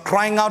 and you're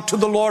crying out to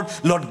the Lord,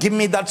 Lord, give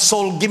me that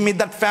soul, give me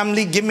that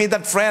family, give me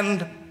that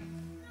friend.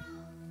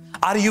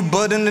 Are you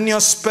burdened in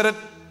your spirit?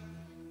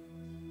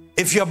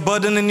 If you're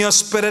burdened in your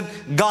spirit,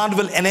 God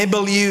will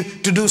enable you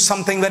to do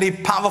something very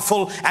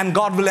powerful, and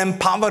God will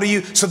empower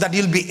you so that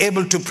you'll be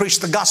able to preach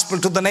the gospel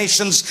to the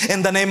nations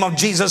in the name of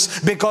Jesus,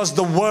 because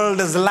the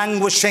world is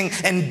languishing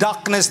in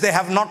darkness. They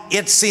have not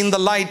yet seen the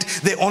light.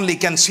 They only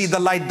can see the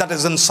light that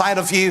is inside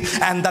of you,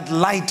 and that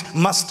light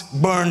must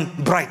burn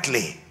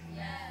brightly.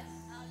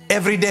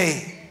 Every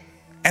day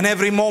and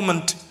every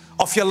moment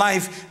of your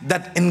life,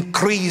 that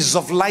increase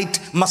of light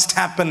must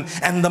happen.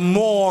 And the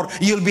more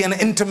you'll be in an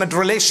intimate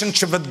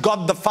relationship with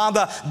God the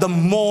Father, the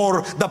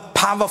more the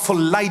powerful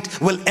light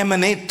will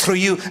emanate through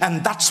you.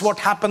 And that's what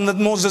happened with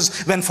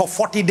Moses, when for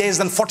 40 days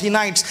and 40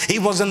 nights he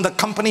was in the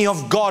company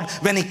of God.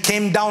 When he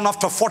came down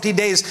after 40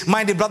 days,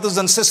 my dear brothers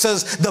and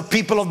sisters, the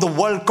people of the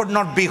world could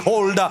not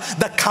behold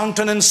the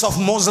countenance of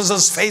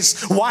Moses'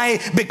 face. Why?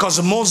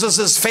 Because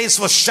Moses' face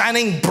was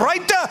shining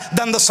brighter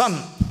than the sun.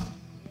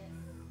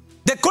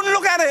 They couldn't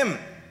look at him.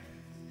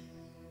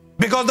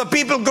 Because the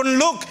people couldn't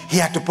look, he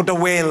had to put a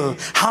veil.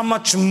 How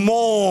much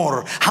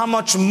more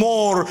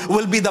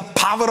will be the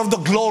power of the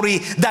glory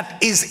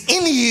that is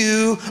in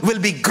you, will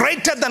be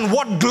greater than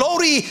what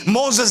glory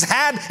Moses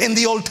had in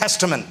the Old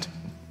Testament.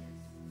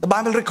 The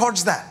Bible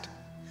records that.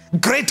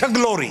 Greater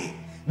glory,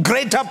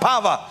 greater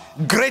power,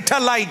 greater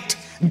light,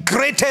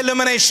 greater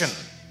illumination.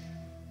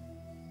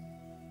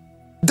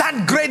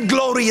 That great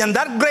glory and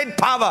that great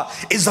power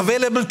is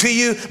available to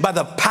you by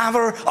the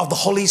power of the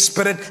Holy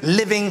Spirit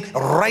living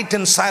right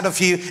inside of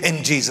you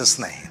in Jesus'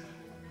 name.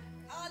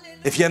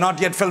 If you're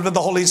not yet filled with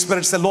the Holy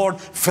Spirit, say, Lord,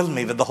 fill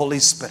me with the Holy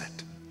Spirit.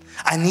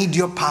 I need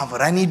your power.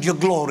 I need your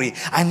glory.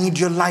 I need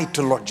your light,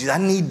 Lord Jesus. I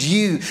need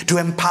you to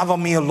empower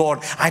me, Lord.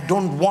 I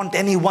don't want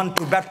anyone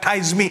to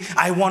baptize me.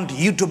 I want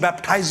you to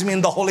baptize me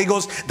in the Holy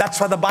Ghost. That's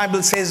why the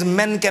Bible says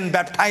men can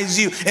baptize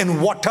you in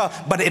water,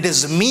 but it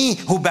is me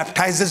who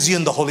baptizes you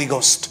in the Holy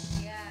Ghost.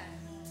 Yes.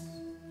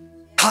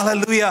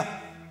 Hallelujah.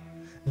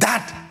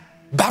 That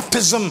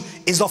baptism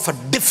is of a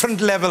different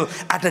level,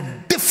 at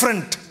a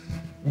different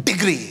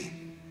degree.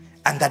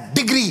 And that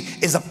degree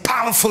is a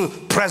powerful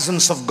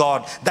presence of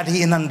God that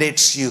he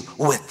inundates you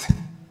with.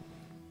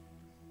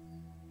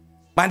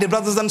 My dear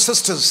brothers and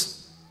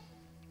sisters,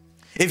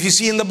 if you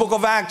see in the book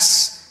of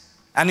Acts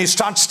and you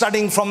start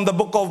studying from the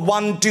book of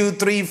 1, 2,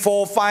 3,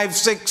 4, 5,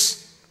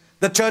 6,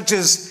 the church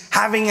is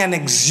having an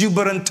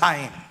exuberant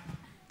time.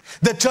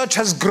 The church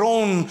has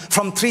grown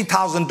from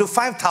 3,000 to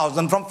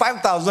 5,000, from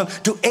 5,000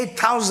 to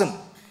 8,000.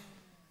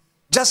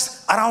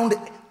 Just around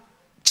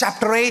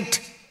chapter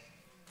 8.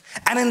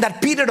 And in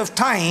that period of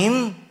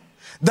time,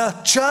 the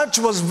church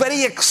was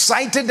very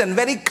excited and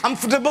very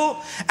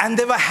comfortable, and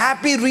they were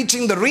happy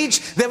reaching the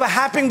reach. They were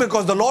happy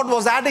because the Lord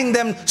was adding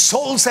them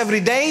souls every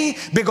day,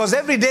 because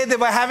every day they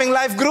were having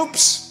life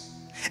groups.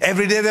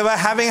 Every day they were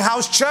having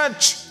house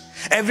church.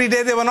 Every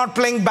day they were not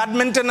playing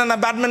badminton in a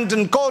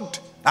badminton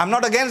court. I'm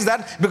not against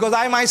that, because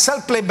I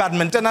myself play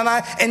badminton and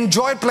I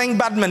enjoy playing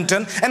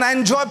badminton, and I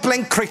enjoy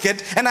playing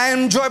cricket, and I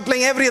enjoy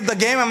playing every other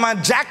game. I'm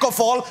a jack of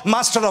all,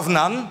 master of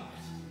none.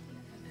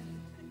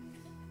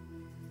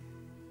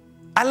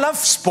 I love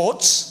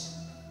sports,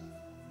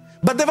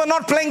 but they were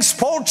not playing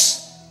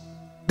sports.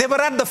 They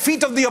were at the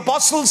feet of the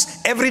apostles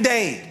every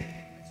day.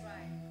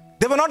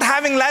 They were not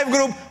having life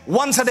group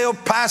once a day. Oh,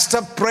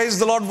 Pastor, praise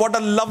the Lord, what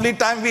a lovely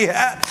time we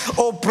had.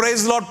 Oh,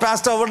 praise the Lord,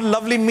 Pastor, what a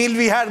lovely meal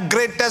we had.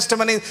 Great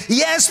testimonies.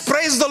 Yes,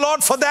 praise the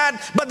Lord for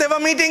that. But they were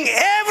meeting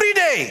every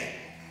day.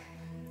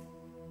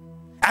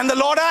 And the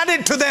Lord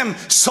added to them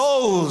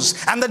souls.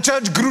 And the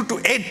church grew to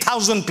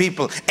 8,000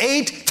 people.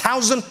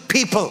 8,000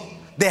 people.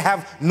 They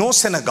have no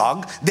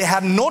synagogue, they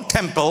had no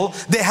temple,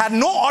 they had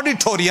no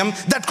auditorium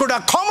that could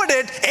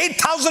accommodate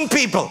 8,000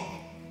 people.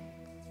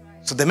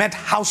 So they met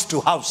house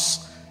to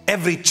house.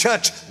 Every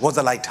church was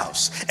a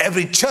lighthouse.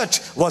 Every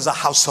church was a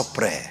house of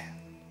prayer.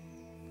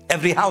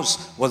 Every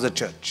house was a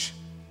church.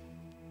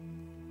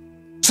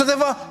 So they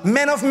were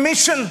men of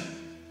mission.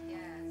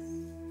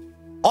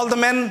 All the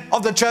men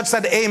of the church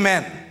said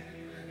amen.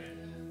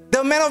 They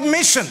were men of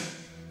mission.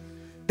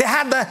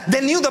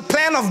 They knew the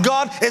plan of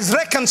God is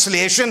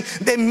reconciliation.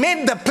 They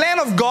made the plan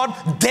of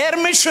God their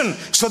mission,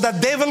 so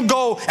that they will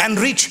go and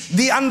reach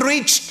the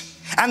unreached.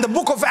 And the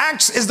book of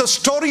Acts is the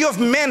story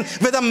of men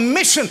with a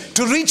mission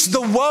to reach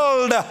the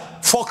world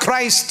for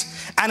Christ.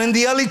 And in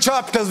the early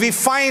chapters, we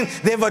find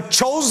they were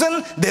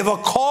chosen, they were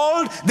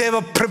called, they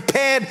were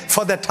prepared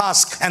for the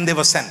task, and they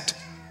were sent.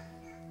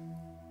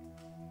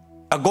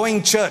 A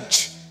going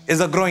church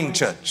is a growing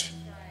church.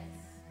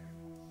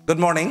 Good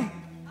morning.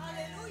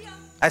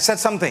 I said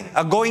something.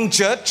 A going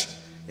church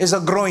is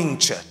a growing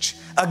church.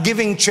 A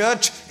giving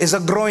church is a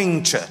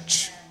growing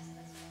church.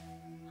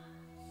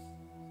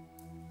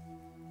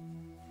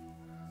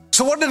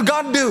 So what did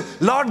God do?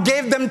 Lord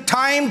gave them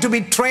time to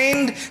be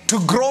trained to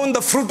grow in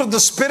the fruit of the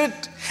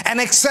Spirit and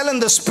excel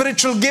in the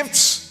spiritual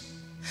gifts.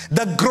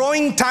 The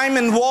growing time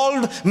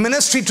involved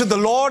ministry to the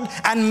Lord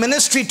and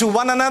ministry to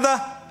one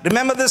another.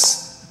 Remember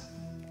this.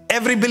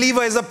 Every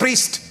believer is a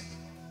priest.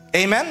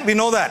 Amen. We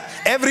know that.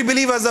 Every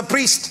believer is a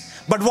priest.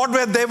 But what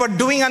they were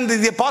doing under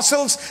the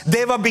apostles,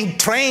 they were being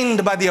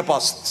trained by the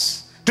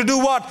apostles. To do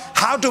what?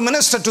 How to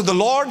minister to the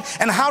Lord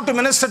and how to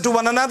minister to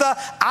one another.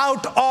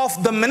 Out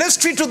of the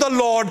ministry to the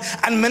Lord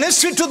and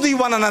ministry to the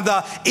one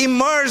another,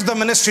 emerge the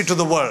ministry to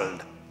the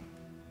world.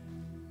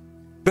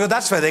 Because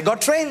that's where they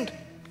got trained.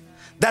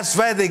 That's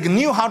where they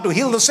knew how to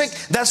heal the sick.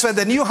 That's where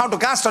they knew how to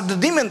cast out the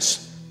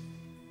demons.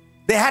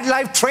 They had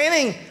life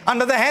training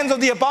under the hands of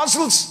the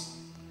apostles.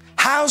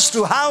 House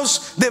to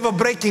house, they were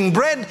breaking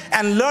bread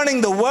and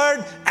learning the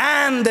word,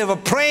 and they were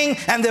praying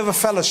and they were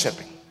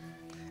fellowshipping.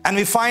 And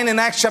we find in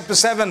Acts chapter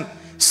 7,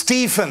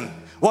 Stephen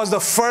was the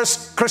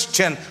first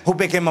Christian who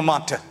became a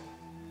martyr.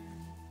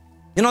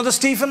 You know the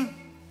Stephen?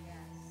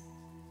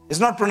 It's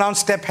not pronounced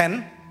step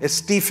hen, it's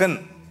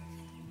Stephen.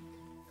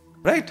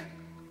 Right?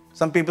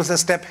 Some people say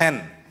step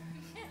hen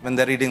when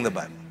they're reading the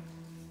Bible.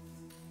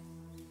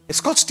 It's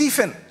called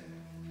Stephen.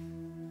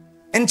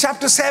 In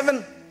chapter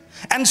 7,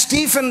 and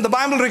Stephen, the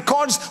Bible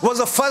records, was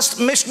the first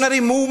missionary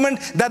movement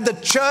that the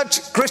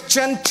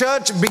Christian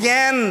church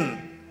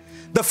began.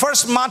 The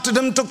first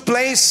martyrdom took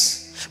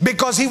place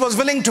because he was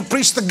willing to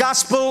preach the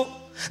gospel,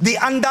 the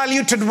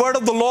undiluted word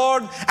of the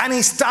Lord, and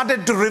he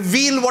started to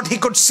reveal what he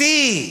could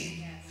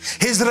see.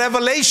 His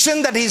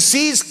revelation that he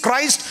sees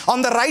Christ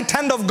on the right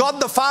hand of God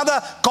the Father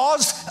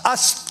caused a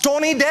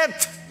stony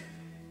death.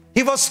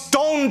 He was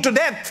stoned to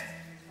death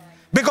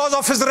because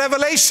of his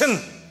revelation.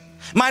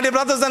 My dear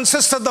brothers and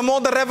sisters, the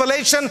more the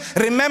revelation,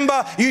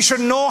 remember, you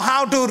should know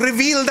how to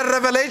reveal the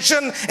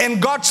revelation in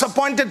God's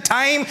appointed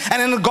time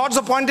and in God's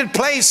appointed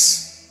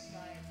place.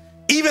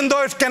 Even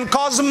though it can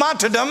cause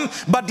martyrdom,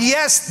 but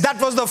yes, that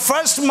was the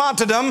first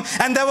martyrdom,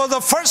 and there was the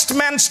first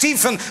man,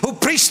 Stephen, who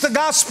preached the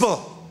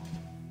gospel.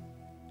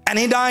 And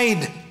he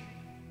died.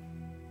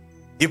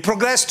 You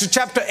progress to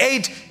chapter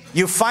 8,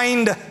 you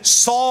find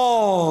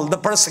Saul, the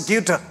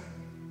persecutor.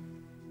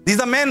 These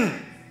are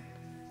men.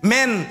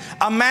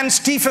 A man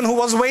Stephen who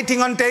was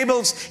waiting on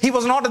tables. He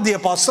was not the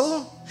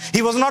apostle.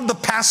 He was not the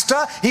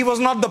pastor. He was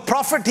not the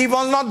prophet. He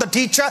was not the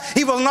teacher.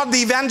 He was not the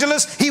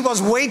evangelist. He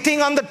was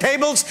waiting on the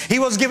tables. He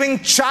was giving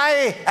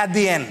chai at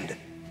the end.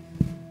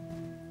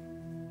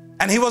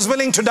 And he was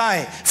willing to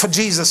die for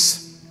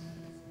Jesus.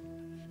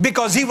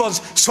 Because he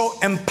was so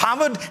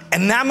empowered,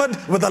 enamored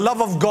with the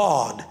love of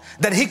God,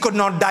 that he could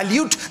not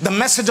dilute the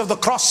message of the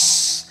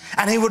cross.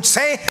 And he would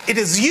say, it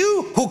is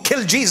you who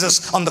killed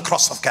Jesus on the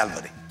cross of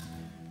Calvary.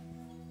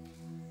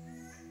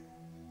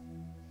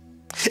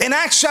 In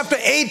Acts chapter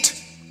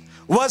 8,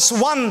 verse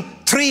 1,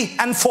 3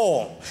 and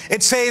 4,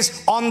 it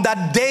says, on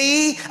that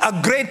day a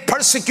great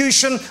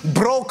persecution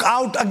broke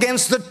out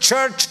against the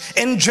church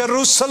in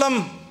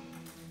Jerusalem.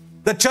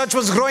 The church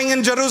was growing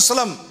in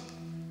Jerusalem.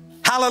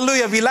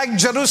 Hallelujah, we like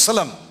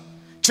Jerusalem.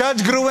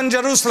 Church grew in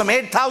Jerusalem,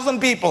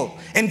 8,000 people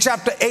in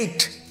chapter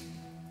 8.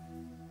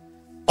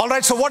 All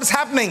right, so what is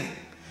happening?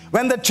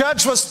 When the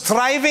church was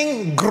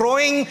thriving,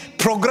 growing,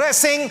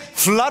 progressing,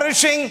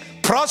 flourishing,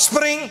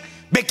 prospering,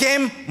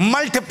 became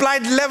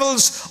multiplied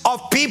levels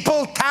of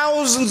people,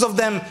 thousands of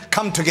them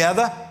come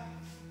together.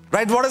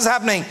 Right, what is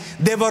happening?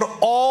 They were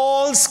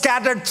all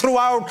scattered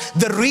throughout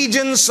the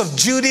regions of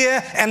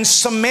Judea and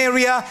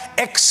Samaria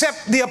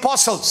except the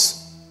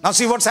apostles. Now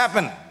see what's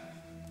happened.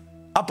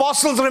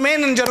 Apostles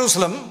remain in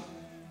Jerusalem,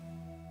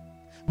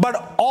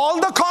 but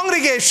all the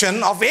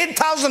congregation of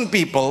 8,000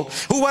 people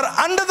who were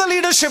under the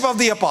leadership of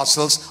the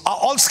apostles are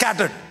all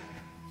scattered.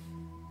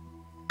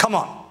 Come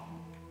on.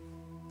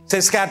 Say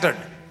scattered.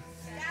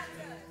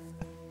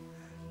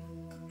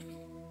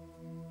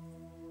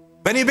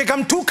 When you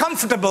become too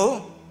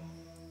comfortable,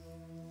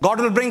 God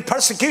will bring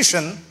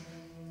persecution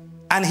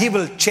and he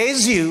will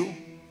chase you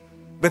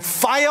with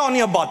fire on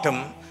your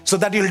bottom so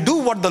that you'll do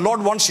what the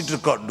Lord wants you to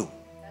do.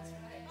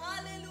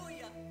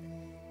 Hallelujah.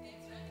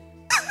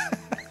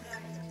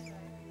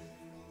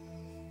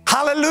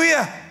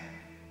 Hallelujah.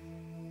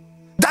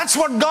 That's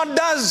what God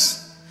does.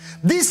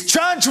 This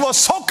church was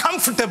so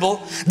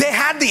comfortable. They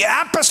had the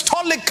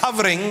apostolic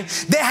covering.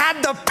 They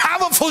had the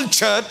powerful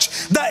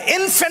church. The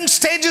infant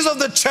stages of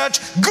the church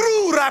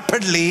grew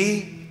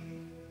rapidly.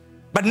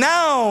 But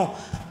now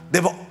they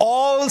were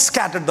all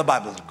scattered, the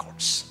Bible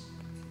records,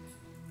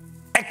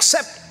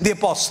 except the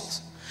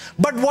apostles.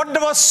 But what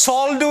was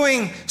Saul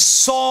doing?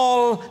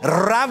 Saul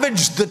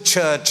ravaged the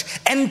church,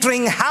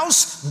 entering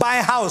house by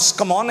house.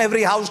 Come on,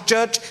 every house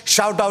church,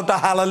 shout out a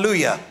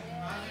hallelujah.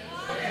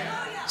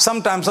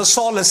 Sometimes a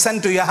Saul is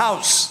sent to your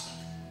house.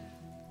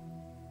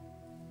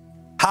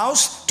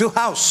 House to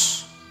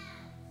house.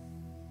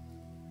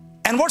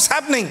 And what's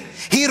happening?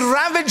 He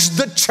ravaged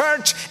the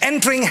church,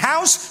 entering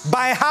house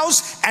by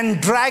house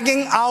and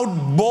dragging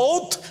out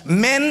both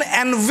men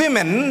and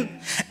women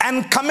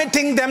and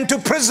committing them to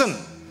prison.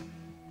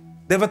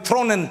 They were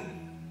thrown in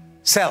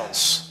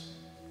cells.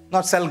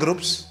 Not cell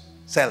groups,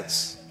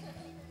 cells.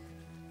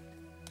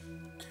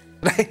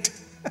 Right?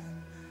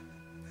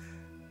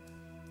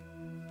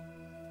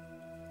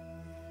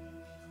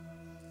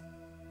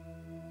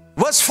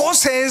 Verse 4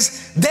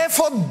 says,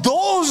 therefore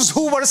those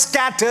who were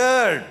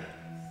scattered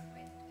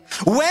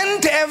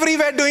went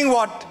everywhere doing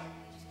what?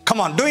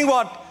 Come on, doing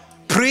what?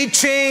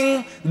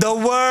 Preaching the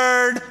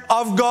word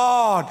of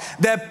God.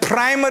 Their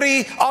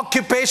primary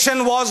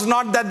occupation was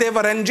not that they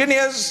were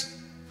engineers,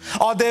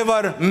 or they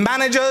were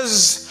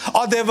managers,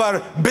 or they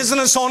were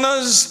business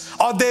owners,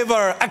 or they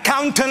were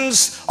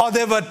accountants, or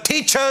they were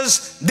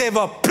teachers. They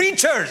were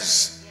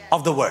preachers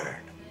of the word.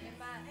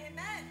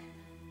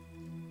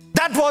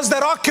 That was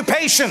their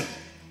occupation.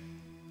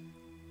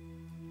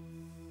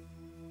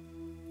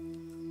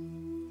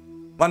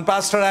 One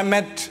pastor I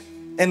met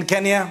in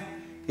Kenya.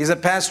 He's a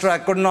pastor. I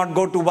could not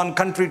go to one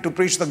country to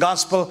preach the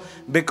gospel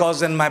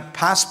because in my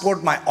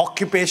passport, my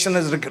occupation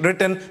is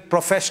written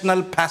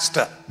professional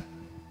pastor.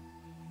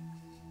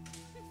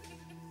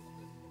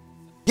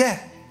 Yeah,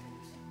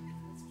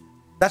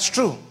 that's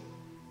true.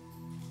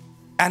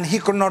 And he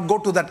could not go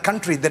to that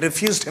country. They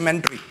refused him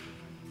entry.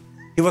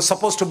 He was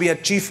supposed to be a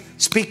chief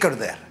speaker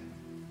there,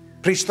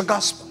 preach the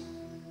gospel.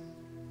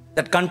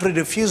 That country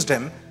refused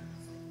him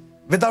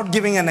without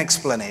giving an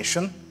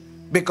explanation,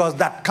 because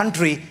that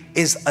country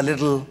is a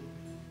little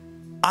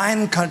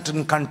iron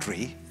curtain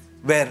country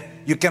where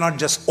you cannot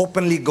just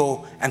openly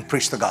go and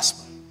preach the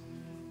gospel.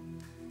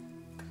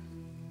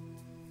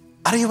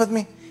 Are you with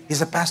me? He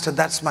said, Pastor,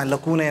 that's my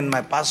lacuna in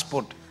my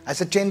passport. I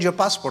said, change your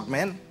passport,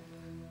 man.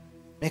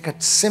 Make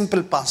a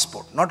simple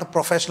passport, not a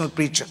professional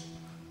preacher.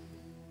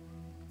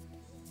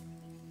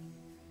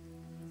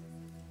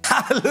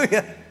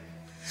 Hallelujah.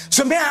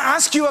 So may I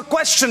ask you a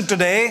question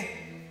today?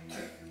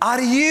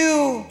 Are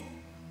you,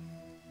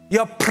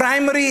 your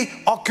primary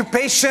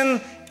occupation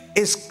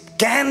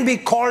can be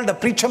called a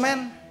preacher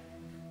man?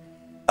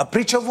 A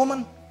preacher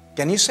woman?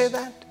 Can you say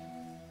that?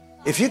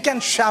 If you can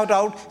shout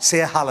out, say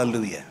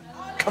hallelujah.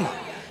 Come on.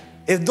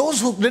 If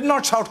those who did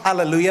not shout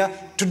hallelujah,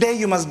 today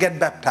you must get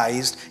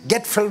baptized,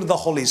 get filled with the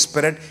Holy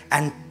Spirit,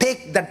 and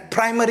take that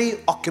primary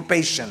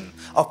occupation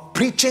of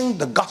preaching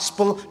the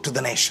gospel to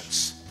the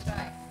nations.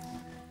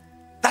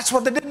 That's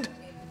what they did.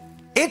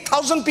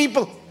 8,000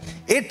 people.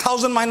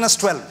 8,000 minus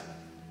 12.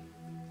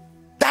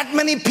 That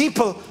many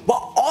people were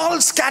all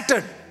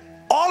scattered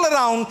all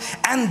around,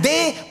 and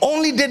they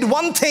only did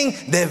one thing.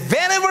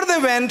 Wherever they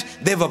went,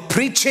 they were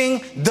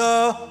preaching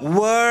the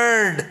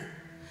word.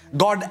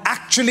 God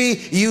actually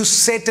used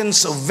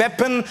Satan's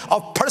weapon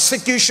of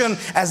persecution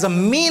as a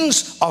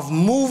means of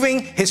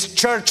moving his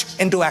church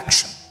into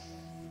action.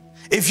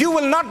 If you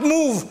will not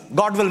move,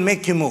 God will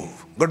make you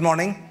move. Good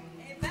morning.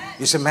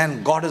 You say,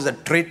 man, God is a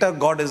traitor.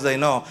 God is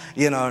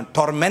the,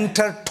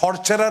 tormentor,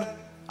 torturer.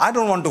 I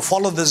don't want to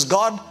follow this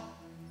God.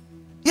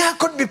 Yeah,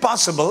 could be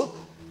possible.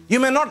 You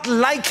may not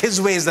like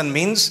his ways and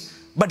means,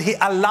 but he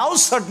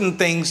allows certain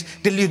things.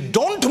 Till you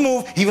don't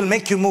move, he will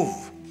make you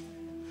move.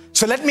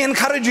 So let me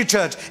encourage you,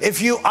 church.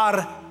 If you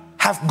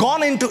have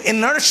gone into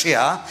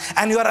inertia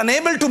and you are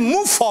unable to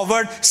move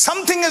forward,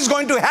 something is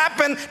going to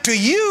happen to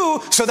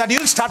you so that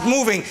you'll start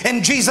moving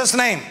in Jesus'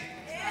 name.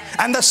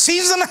 And the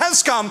season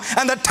has come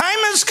and the time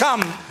has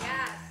come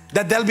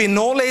that there'll be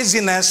no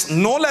laziness,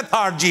 no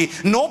lethargy,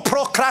 no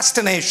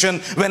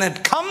procrastination when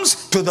it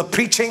comes to the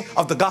preaching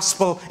of the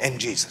gospel in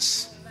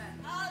Jesus.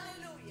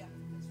 Hallelujah.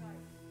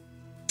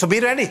 So be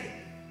ready.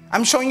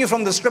 I'm showing you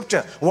from the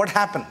scripture what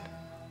happened.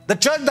 The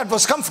church that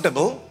was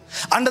comfortable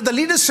under the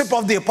leadership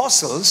of the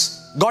apostles,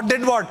 God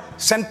did what?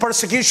 Sent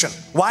persecution.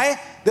 Why?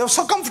 They were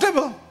so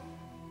comfortable.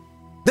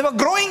 They were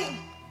growing.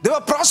 They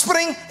were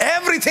prospering.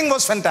 Everything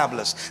was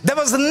fantabulous. There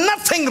was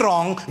nothing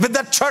wrong with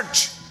that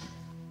church.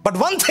 But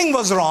one thing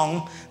was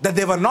wrong, that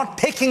they were not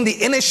taking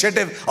the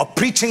initiative of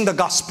preaching the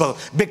gospel,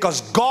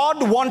 because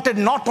God wanted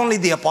not only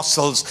the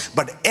apostles,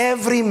 but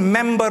every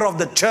member of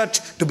the church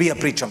to be a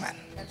preacher man.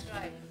 That's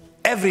right.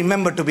 Every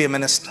member to be a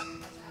minister.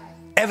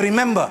 Every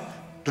member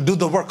to do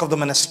the work of the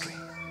ministry.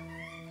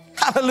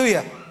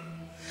 Hallelujah.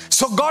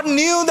 So God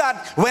knew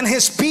that when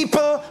his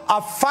people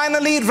are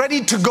finally ready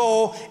to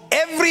go,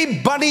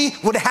 everybody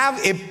would have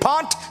a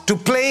part to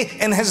play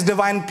in his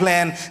divine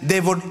plan.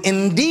 They would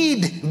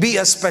indeed be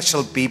a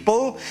special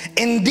people,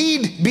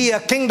 indeed be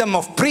a kingdom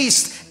of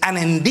priests, and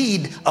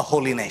indeed a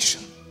holy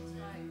nation.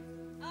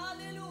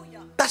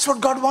 Hallelujah. That's what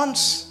God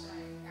wants.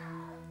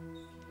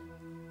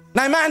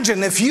 Now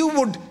imagine if you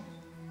would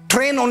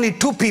train only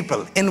 2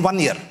 people in 1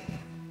 year.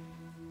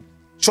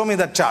 Show me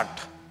that chart.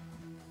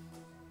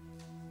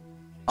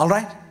 All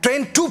right?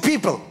 Train 2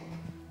 people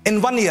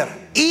in 1 year.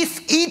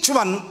 If each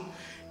one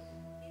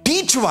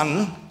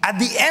at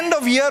the end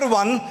of year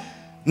 1,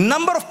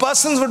 number of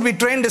persons would be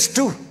trained is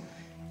 2.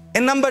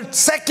 In number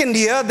 2nd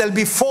year, there'll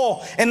be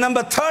 4. In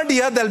number 3rd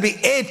year, there'll be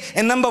 8.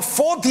 In number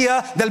 4th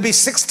year, there'll be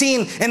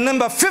 16. In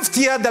number 5th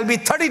year, there'll be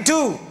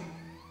 32.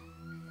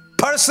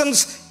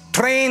 Persons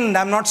trained.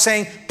 I'm not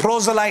saying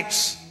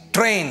proselytes.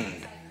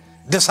 Trained.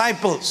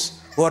 Disciples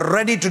who are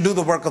ready to do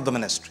the work of the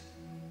ministry.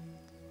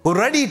 Who are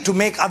ready to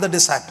make other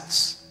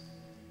disciples.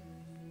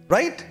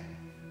 Right?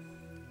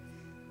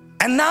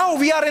 And now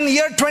we are in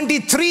year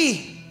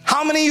 23.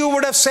 How many you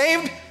would have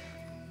saved?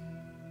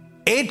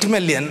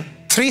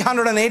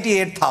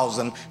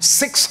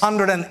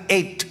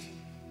 8,388,608.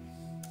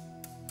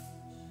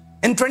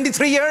 In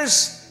 23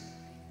 years.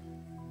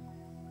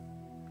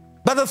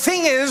 But the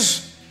thing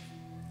is,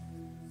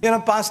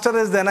 pastor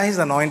is there, he's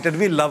anointed.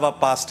 We love our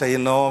pastor,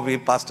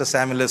 Pastor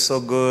Samuel is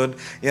so good.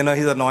 He's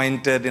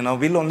anointed,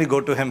 we'll only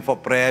go to him for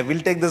prayer.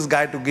 We'll take this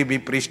guy to be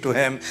preached to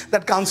him.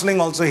 That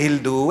counseling also he'll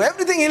do.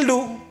 Everything he'll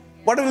do.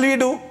 What will we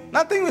do?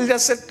 Nothing. We'll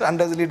just sit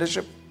under his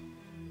leadership.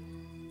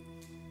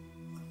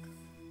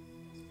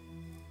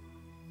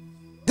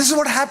 This is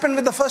what happened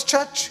with the first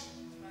church.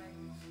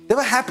 They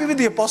were happy with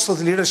the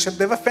apostles' leadership.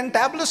 They were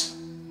fantabulous.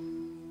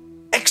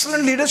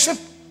 Excellent leadership.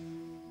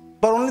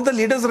 But only the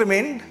leaders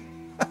remained.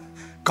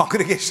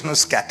 Congregation was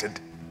scattered.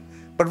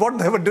 But what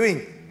they were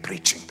doing?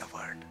 Preaching the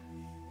word.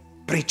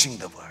 Preaching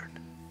the word.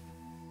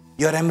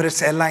 Your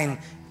Emirates airline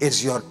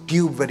is your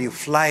tube where you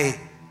fly.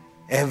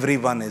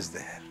 Everyone is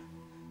there.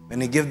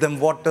 When you give them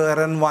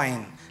water and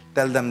wine,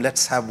 tell them,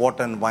 let's have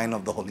water and wine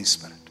of the Holy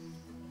Spirit.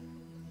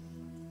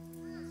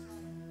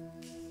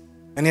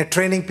 When you're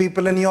training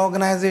people in your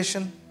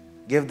organization,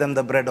 give them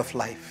the bread of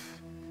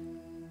life.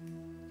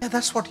 Yeah,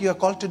 that's what you're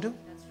called to do.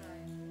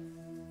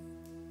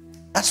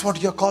 That's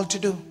what you're called to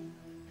do.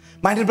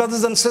 My dear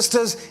brothers and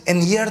sisters,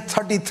 in year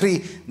 33,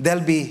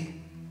 there'll be,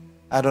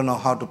 I don't know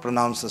how to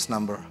pronounce this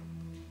number.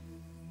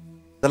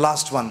 The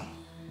last one.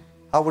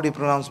 How would you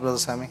pronounce, Brother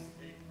Sammy?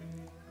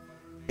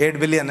 8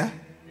 billion, eh?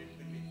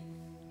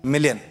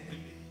 Million.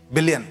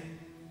 Billion.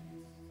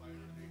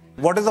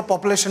 What is the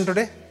population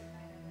today?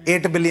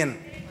 8 billion.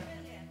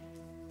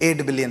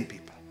 8 billion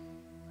people.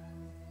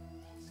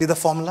 See the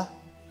formula?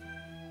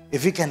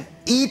 If we can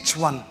each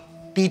one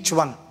teach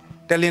one,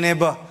 tell your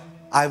neighbor,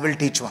 I will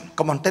teach one.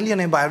 Come on, tell your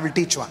neighbor, I will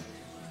teach one.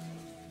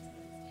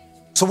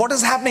 So what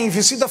is happening? If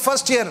you see the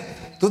first year,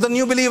 to the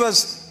new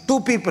believers,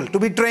 2 people to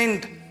be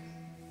trained.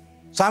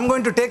 So I'm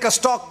going to take a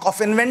stock of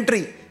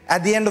inventory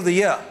at the end of the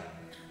year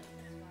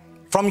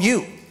from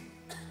you.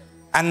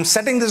 I'm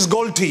setting this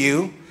goal to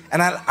you,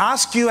 and I'll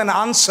ask you an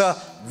answer.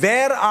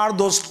 Where are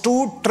those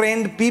 2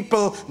 trained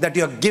people that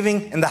you're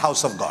giving in the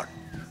house of God?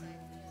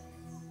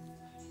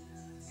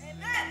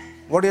 Amen.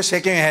 What are you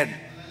shaking your head?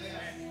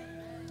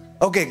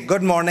 Okay,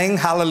 good morning.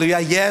 Hallelujah.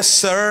 Yes,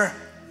 sir.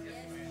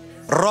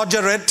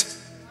 Roger it.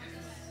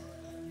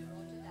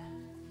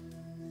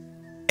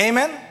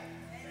 Amen.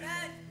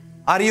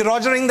 Are you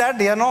rogering that?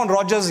 Yeah, no,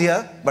 Roger's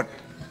here, but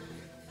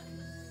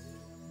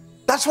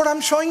that's what I'm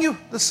showing you.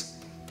 This.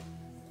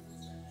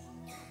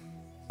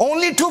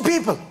 Only 2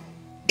 people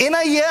in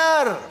a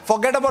year.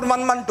 Forget about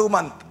 1 month, 2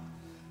 months.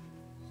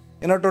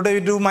 You know, today we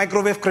do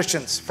microwave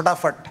Christians.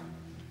 Fatafat.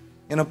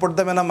 You know, put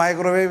them in a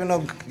microwave, you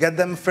know, get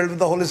them filled with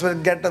the Holy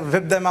Spirit,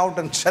 whip them out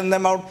and send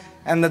them out,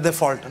 and then they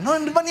falter. No,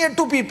 in 1 year,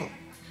 2 people.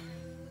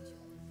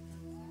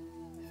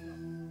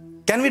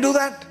 Can we do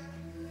that?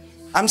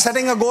 I'm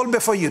setting a goal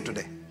before you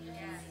today.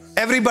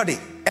 Everybody,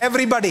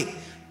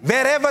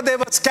 wherever they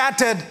were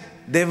scattered,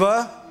 they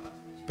were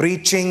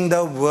preaching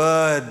the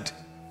word.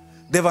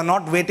 They were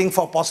not waiting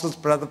for apostles,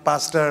 brother,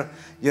 pastor,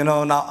 you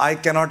know, now I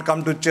cannot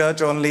come to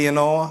church only, you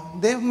know.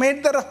 They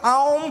made their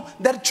home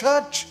their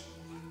church.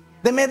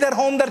 They made their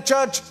home their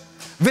church.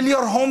 Will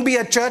your home be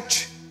a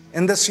church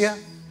in this year?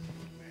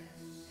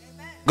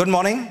 Good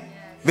morning.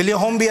 Will your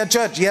home be a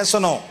church? Yes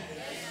or no?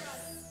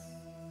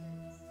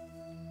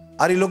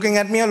 Are you looking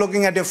at me or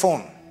looking at your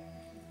phone?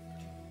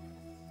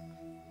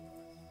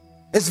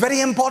 It's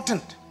very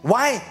important.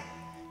 Why?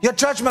 Your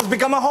church must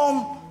become a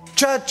home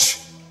church.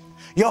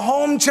 Your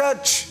home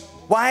church.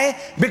 Why?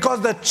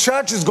 Because the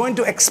church is going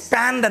to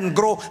expand and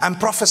grow. I'm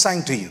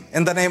prophesying to you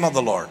in the name of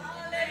the Lord.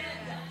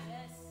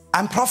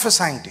 I'm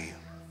prophesying to you.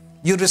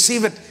 You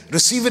receive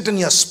it in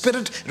your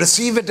spirit,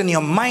 receive it in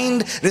your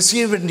mind,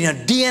 receive it in your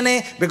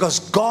DNA,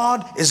 because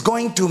God is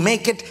going to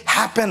make it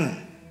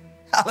happen.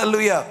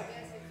 Hallelujah.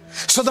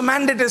 So the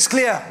mandate is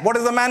clear. What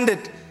is the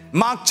mandate?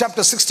 Mark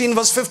chapter 16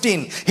 verse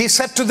 15. He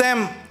said to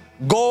them,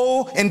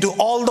 go into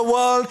all the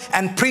world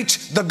and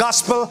preach the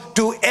gospel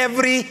to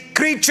every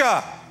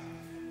creature.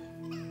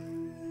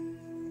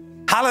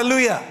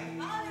 Hallelujah.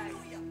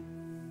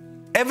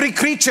 Every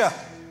creature.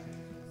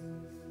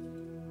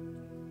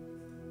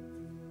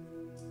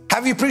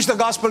 Have you preached the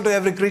gospel to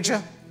every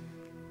creature?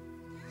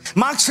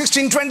 Mark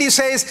 16:20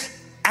 says,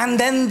 and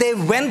then they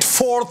went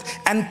forth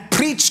and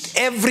preached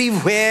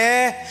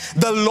everywhere,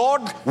 the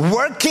Lord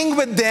working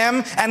with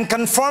them and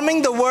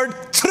confirming the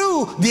word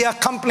through the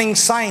accompanying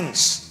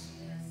signs.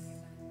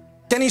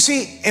 Can you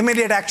see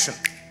immediate action?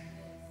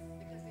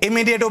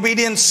 Immediate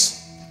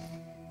obedience.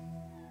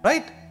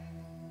 Right?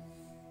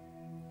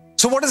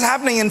 So what is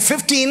happening in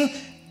 15?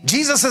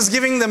 Jesus is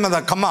giving them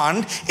the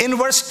command. In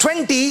verse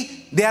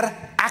 20, they are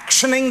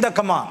actioning the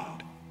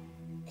command.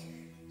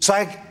 So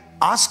I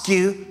ask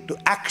you to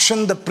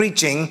action the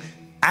preaching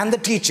and the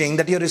teaching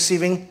that you're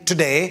receiving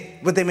today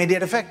with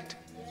immediate effect.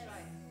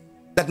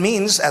 That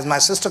means, as my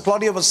sister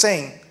Claudia was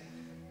saying,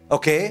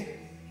 okay,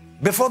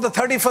 before the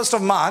 31st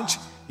of March,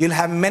 you'll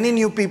have many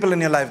new people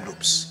in your life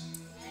groups.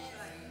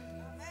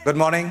 Good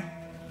morning.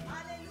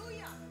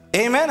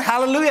 Amen.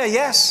 Hallelujah.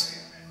 Yes.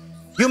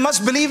 You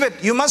must believe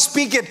it. You must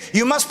speak it.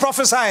 You must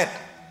prophesy it.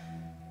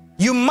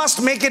 You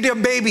must make it your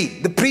baby.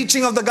 The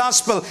preaching of the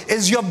gospel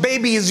is your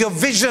baby, is your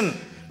vision.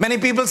 Many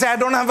people say, I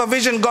don't have a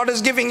vision. God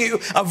is giving you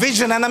a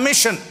vision and a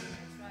mission.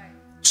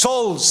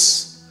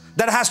 Souls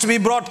that has to be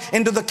brought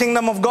into the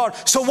kingdom of God.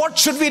 So what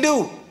should we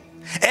do?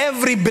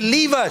 Every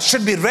believer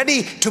should be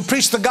ready to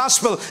preach the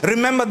gospel.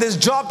 Remember, this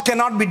job can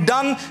only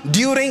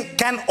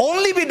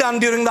be done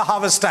during the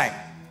harvest time.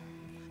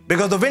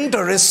 Because the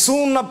winter is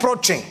soon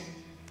approaching.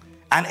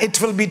 And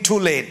it will be too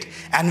late.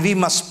 And we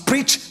must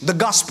preach the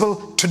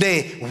gospel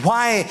today.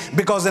 Why?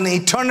 Because in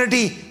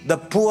eternity, the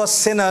poor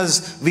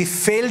sinners we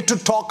fail to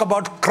talk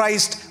about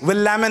Christ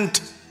will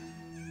lament.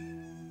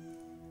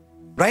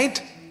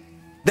 Right?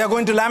 They are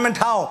going to lament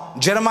how?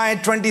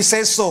 Jeremiah 20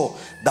 says so.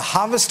 The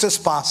harvest is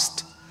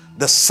past,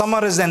 the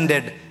summer is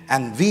ended,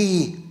 and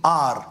we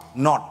are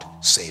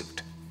not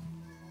saved.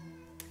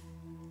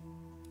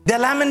 They are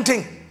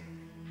lamenting.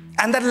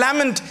 And that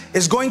lament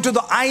is going to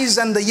the eyes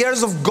and the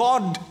ears of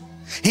God.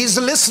 He's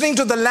listening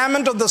to the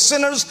lament of the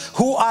sinners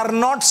who are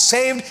not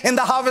saved in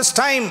the harvest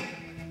time.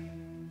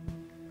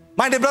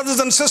 My dear brothers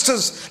and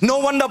sisters, no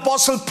wonder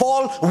Apostle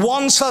Paul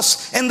warns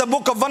us in the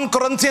book of 1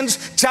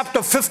 Corinthians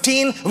chapter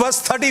 15 verse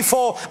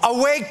 34.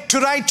 Awake to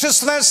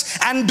righteousness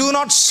and do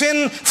not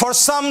sin, for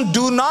some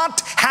do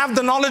not have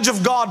the knowledge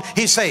of God,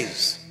 he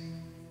says.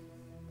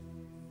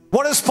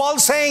 What is Paul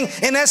saying?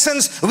 In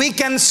essence, we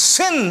can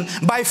sin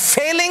by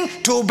failing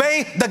to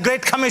obey the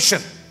Great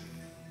Commission.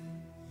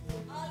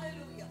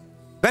 Hallelujah.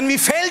 When we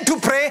fail to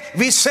pray,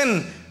 we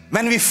sin.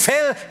 When we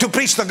fail to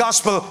preach the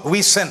gospel,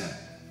 we sin.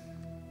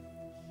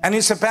 And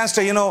you say,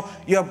 Pastor,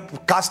 you're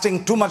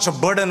casting too much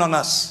of burden on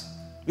us.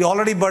 We're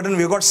already burdened.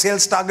 We've got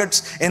sales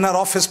targets in our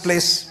office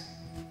place.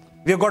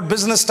 We've got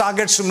business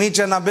targets to meet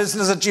in our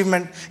business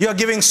achievement. You're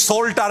giving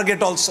soul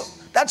target also.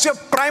 That's your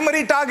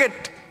primary target.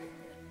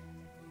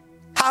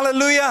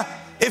 Hallelujah.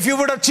 If you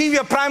would achieve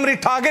your primary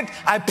target,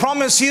 I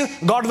promise you,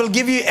 God will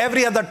give you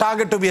every other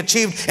target to be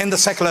achieved in the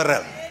secular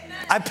realm.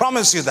 I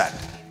promise you that.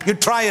 You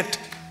try it.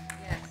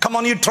 Come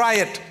on, you try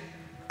it.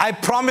 I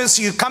promise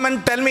you. Come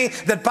and tell me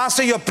that,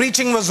 Pastor, your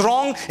preaching was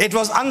wrong. It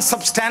was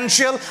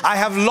unsubstantial. I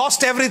have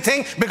lost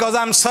everything because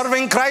I'm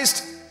serving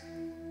Christ.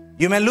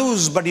 You may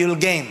lose, but you'll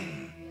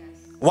gain.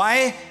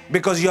 Why?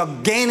 Because you're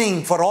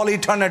gaining for all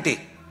eternity.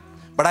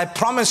 But I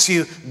promise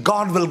you,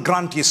 God will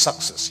grant you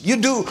success. You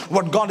do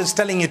what God is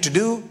telling you to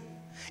do.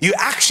 You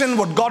action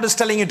what God is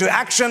telling you to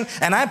action.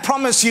 And I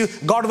promise you,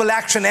 God will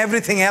action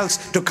everything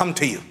else to come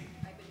to you.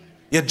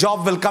 Your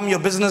job will come, your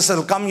business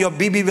will come, your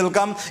BB will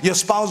come, your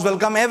spouse will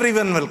come,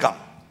 everyone will come.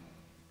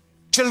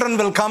 Children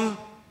will come,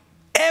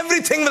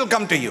 everything will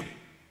come to you.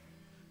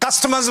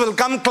 Customers will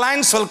come,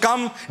 clients will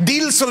come,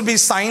 deals will be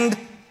signed,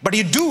 but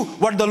you do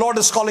what the Lord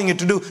is calling you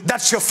to do.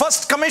 That's your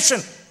first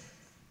commission.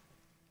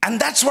 And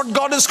that's what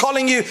God is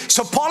calling you.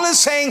 So Paul is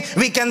saying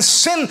we can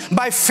sin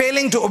by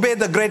failing to obey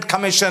the Great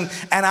Commission.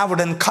 And I would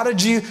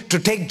encourage you to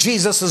take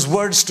Jesus'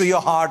 words to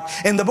your heart.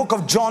 In the book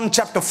of John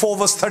chapter 4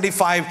 verse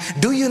 35,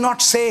 do you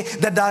not say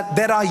that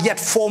there are yet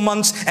 4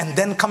 months and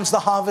then comes the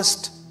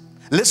harvest?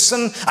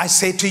 Listen, I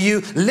say to you,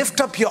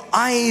 lift up your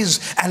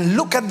eyes and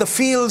look at the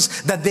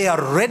fields, that they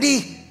are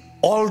ready,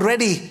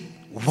 already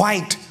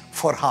white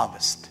for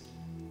harvest.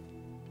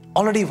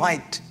 Already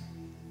white.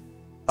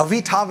 A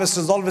wheat harvest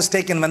is always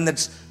taken when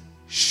it's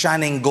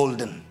shining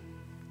golden.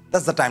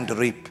 That's the time to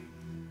reap.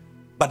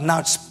 But now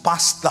it's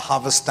past the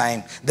harvest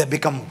time. They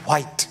become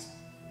white.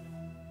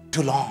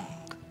 Too long.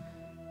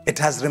 It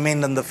has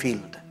remained in the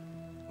field.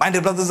 My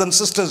dear brothers and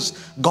sisters,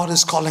 God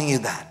is calling you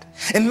that.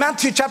 In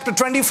Matthew chapter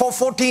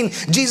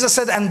 24:14, Jesus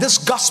said, and this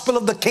gospel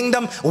of the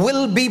kingdom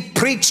will be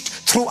preached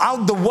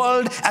throughout the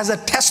world as a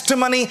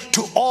testimony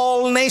to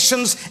all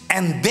nations,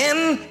 and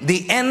then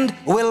the end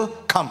will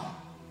come.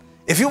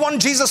 If you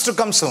want Jesus to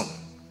come soon,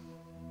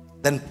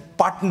 then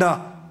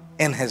partner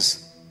in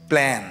his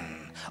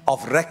plan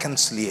of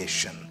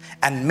reconciliation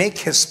and make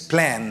his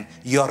plan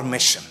your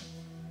mission.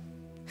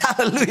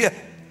 Hallelujah.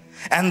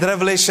 And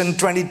Revelation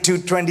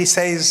 22:20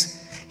 says,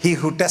 he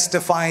who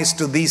testifies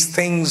to these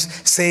things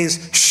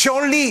says,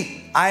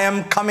 surely I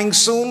am coming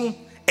soon.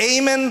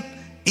 Amen.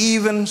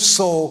 Even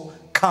so,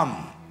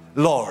 come,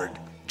 Lord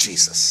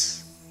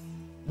Jesus.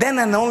 Then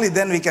and only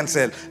then we can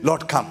say,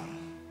 Lord, come.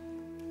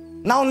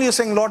 Now only you're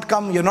saying, Lord,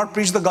 come. You're not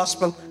preached the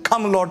gospel.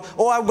 Come, Lord.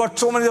 Oh, I've got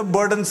so many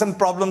burdens and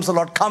problems.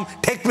 Lord, come.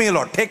 Take me,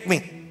 Lord. Take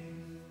me.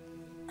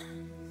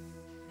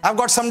 I've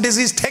got some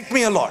disease. Take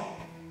me, Lord.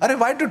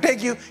 Why to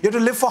take you? You have to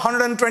live for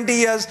 120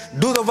 years.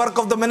 Do the work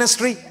of the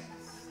ministry.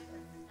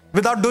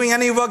 Without doing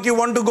any work, you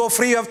want to go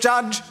free of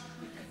charge.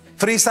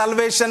 Free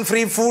salvation,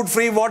 free food,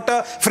 free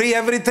water, free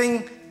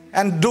everything.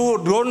 And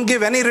don't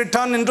give any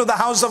return into the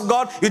house of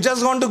God. You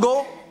just want to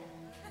go.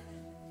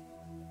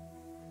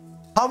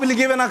 How will you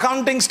give an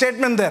accounting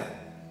statement there?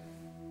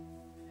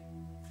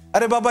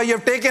 Arey Baba, you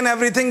have taken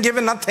everything,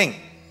 given nothing.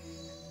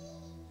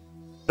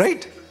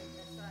 Right?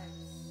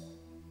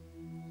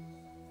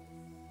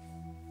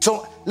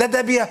 So let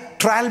there be a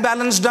trial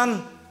balance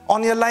done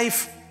on your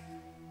life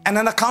and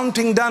an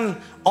accounting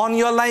done on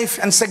your life,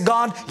 and say,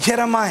 God, here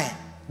am I.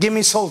 Give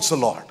me souls, O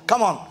Lord.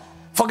 Come on.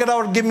 Forget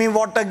about give me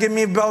water, give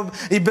me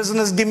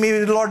business, give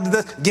me, Lord,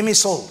 this. Give me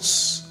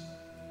souls.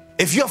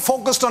 If you're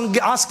focused on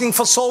asking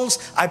for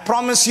souls, I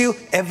promise you,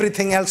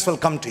 everything else will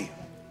come to you.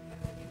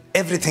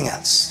 Everything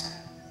else.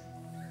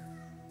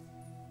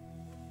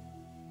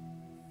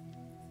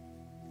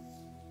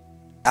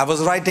 I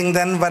was writing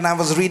then when I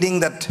was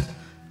reading that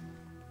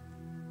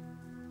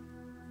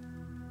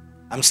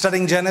I'm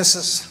studying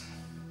Genesis,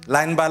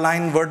 line by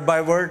line, word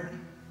by word.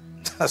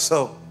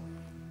 So,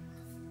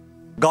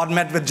 God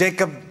met with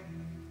Jacob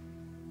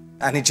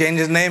and he changed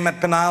his name at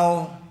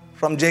Peniel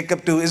from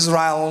Jacob to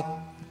Israel.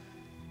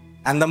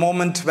 And the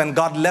moment when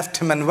God left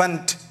him and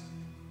went,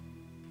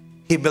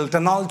 he built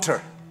an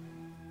altar.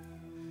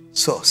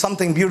 So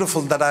something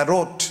beautiful that I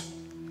wrote.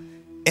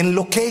 In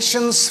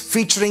locations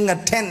featuring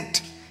a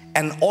tent,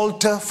 an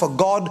altar for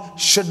God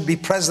should be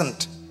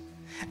present.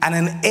 And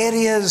in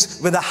areas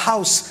with a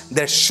house,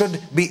 there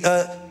should be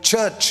a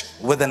church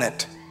within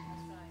it.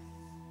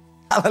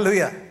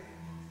 Hallelujah.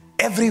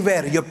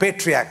 Everywhere your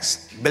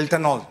patriarchs built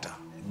an altar,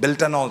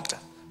 built an altar,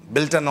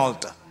 built an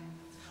altar.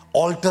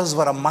 Altars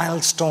were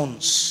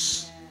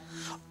milestones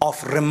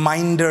of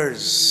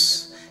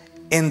reminders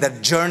in the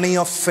journey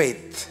of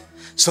faith,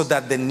 so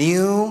that they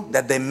knew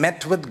that they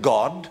met with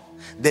God,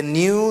 they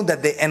knew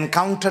that they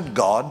encountered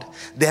God,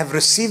 they have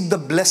received the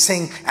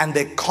blessing, and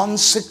they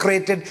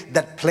consecrated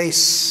that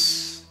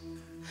place.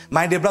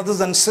 My dear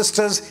brothers and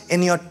sisters,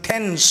 in your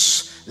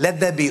tents, let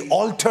there be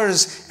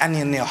altars, and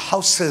in your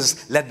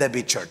houses, let there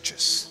be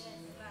churches.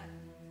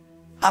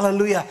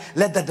 Hallelujah.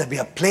 Let there be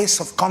a place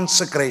of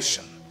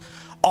consecration,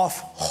 of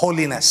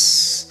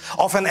holiness,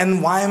 of an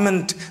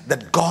environment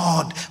that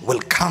God will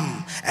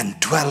come and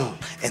dwell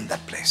in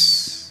that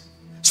place.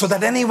 So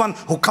that anyone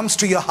who comes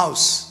to your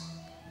house,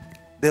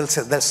 they'll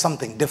say, there's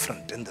something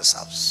different in this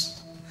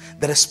house.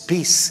 There is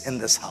peace in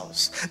this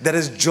house. There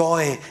is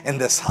joy in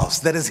this house.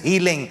 There is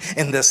healing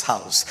in this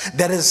house.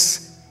 There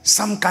is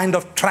some kind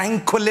of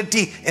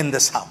tranquility in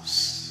this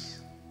house.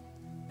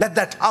 Let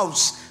that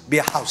house be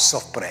a house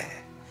of prayer.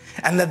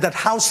 And let that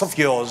house of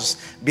yours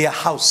be a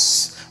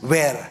house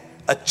where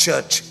a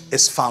church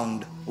is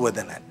found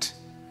within it.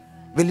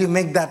 Will you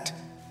make that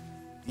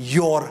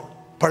your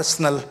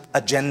personal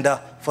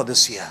agenda for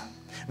this year?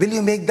 Will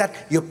you make that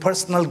your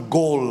personal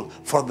goal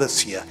for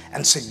this year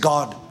and say,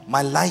 God,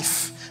 my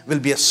life will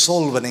be a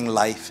soul-winning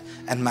life,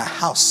 and my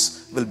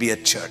house will be a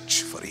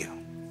church for you.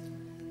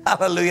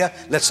 Hallelujah.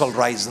 Let's all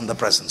rise in the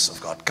presence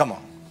of God. Come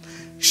on.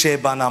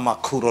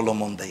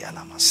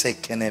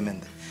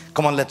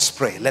 Come on, let's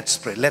pray. Let's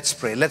pray. Let's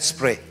pray. Let's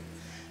pray.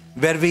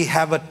 Where we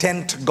have a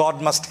tent, God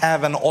must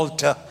have an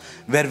altar.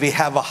 Where we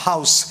have a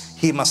house,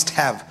 He must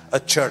have a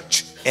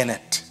church in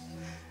it.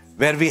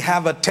 Where we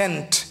have a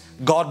tent,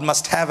 God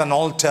must have an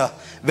altar.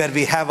 Where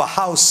we have a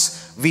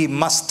house, He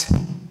must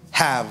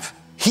have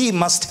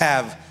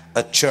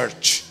a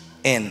church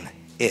in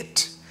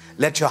it.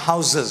 Let your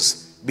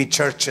houses be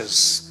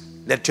churches.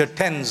 Let your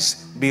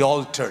tents be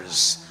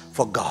altars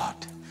for God.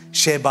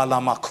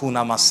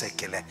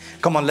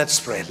 Come on, let's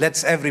pray.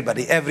 Let's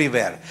everybody,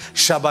 everywhere.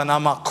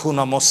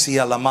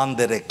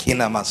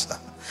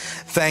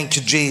 Thank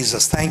you,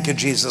 Jesus. Thank you,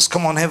 Jesus.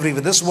 Come on,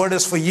 everywhere. This word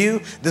is for you.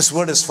 This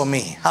word is for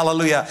me.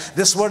 Hallelujah.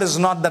 This word is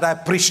not that I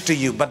preach to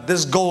you, but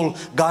this goal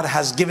God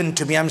has given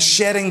to me. I'm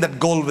sharing that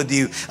goal with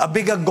you, a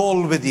bigger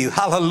goal with you.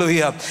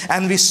 Hallelujah.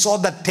 And we saw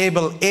that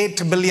table,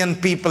 8 billion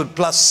people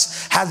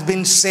plus has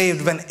been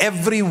saved when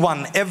every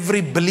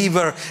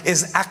believer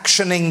is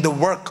actioning the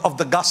work of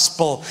the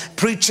gospel,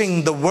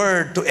 preaching the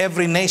word to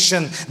every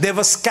nation. They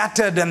were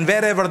scattered, and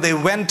wherever they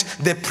went,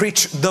 they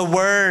preached the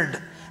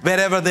word.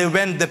 Wherever they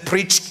went, they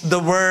preached the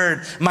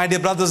word. My dear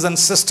brothers and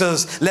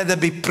sisters, let there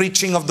be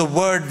preaching of the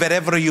word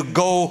wherever you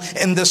go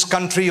in this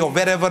country or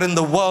wherever in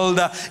the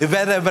world,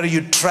 wherever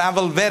you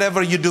travel,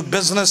 wherever you do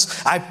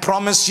business. I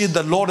promise you,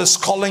 the Lord is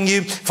calling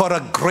you for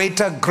a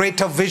greater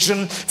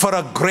vision, for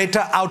a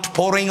greater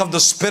outpouring of the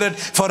Spirit,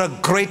 for a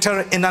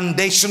greater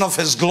inundation of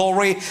His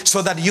glory,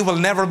 so that you will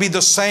never be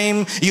the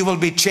same. You will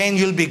be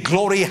changed. You'll be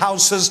glory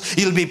houses.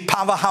 You'll be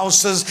power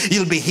houses.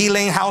 You'll be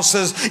healing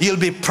houses. You'll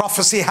be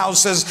prophecy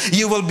houses.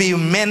 You will be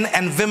men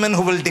and women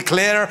who will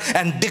declare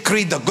and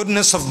decree the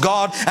goodness of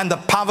God and the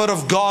power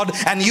of God,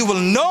 and you will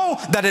know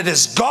that it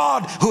is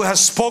God who has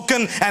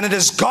spoken, and it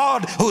is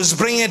God who is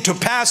bringing it to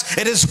pass.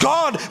 It is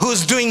God who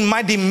is doing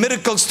mighty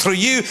miracles through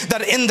you,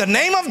 that in the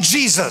name of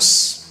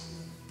Jesus,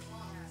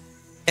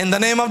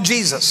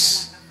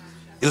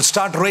 you'll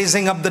start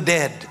raising up the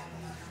dead,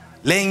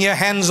 laying your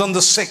hands on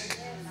the sick,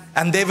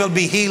 and they will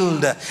be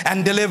healed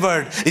and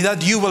delivered.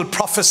 That you will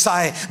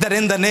prophesy that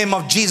in the name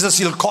of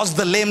Jesus, you'll cause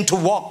the lame to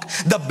walk,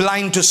 the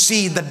blind to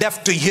see, the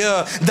deaf to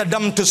hear, the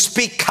dumb to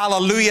speak.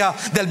 Hallelujah.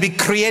 There'll be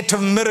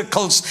creative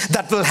miracles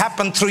that will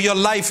happen through your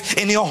life,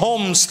 in your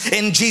homes,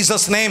 in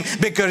Jesus' name,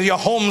 because your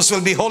homes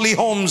will be holy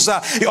homes.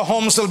 Your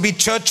homes will be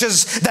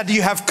churches that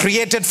you have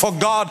created for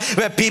God,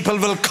 where people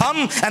will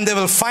come and they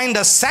will find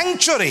a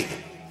sanctuary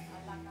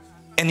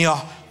in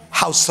your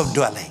house of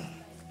dwelling.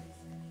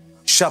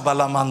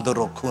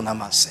 Shabalamandoro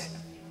kunamase.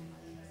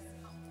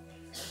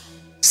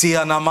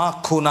 Sianama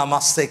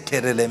kunamase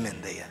kerele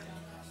mendeya.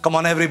 Come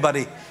on,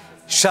 everybody.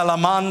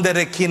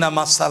 Shalamandere kina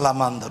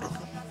masalamandoro.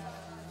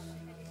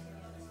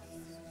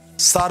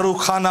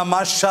 Sarukhana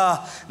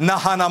Masha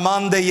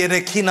Nahanamande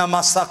Yerekina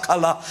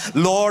Masakala.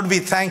 Lord, we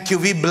thank you.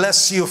 We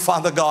bless you,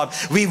 Father God.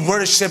 We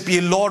worship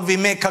you, Lord. We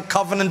make a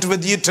covenant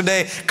with you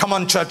today. Come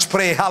on, church,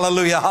 pray.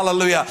 Hallelujah,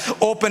 hallelujah.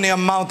 Open your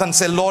mouth and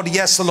say, Lord,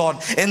 yes, Lord.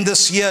 In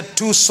this year,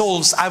 2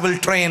 souls I will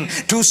train.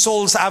 2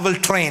 souls I will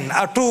train.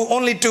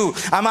 Only 2.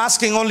 I'm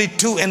asking only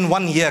 2 in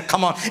 1 year.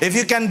 Come on. If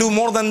you can do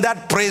more than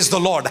that, praise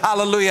the Lord.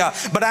 Hallelujah.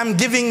 But I'm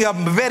giving you a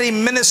very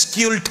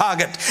minuscule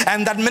target.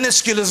 And that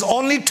minuscule is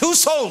only 2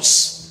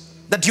 souls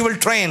that you will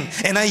train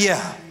in a year.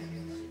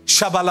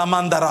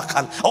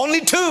 Shabalamandarakal.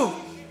 Only 2.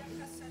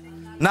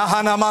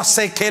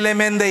 Nahanamase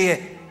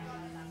kelemendeye.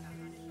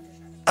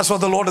 That's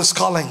what the Lord is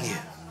calling you.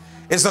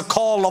 It's the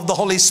call of the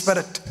Holy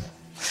Spirit.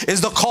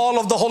 It's the call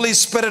of the Holy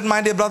Spirit,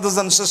 my dear brothers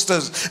and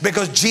sisters,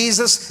 because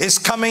Jesus is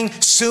coming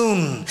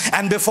soon.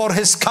 And before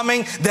His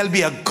coming, there'll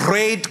be a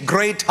great,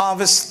 great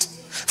harvest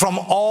from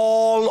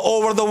all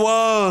over the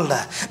world.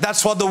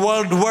 That's what the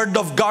word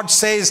of God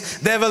says.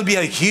 There will be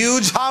a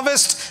huge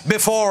harvest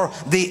before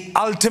the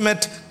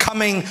ultimate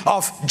coming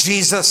of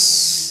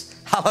Jesus.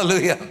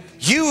 Hallelujah.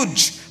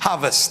 Huge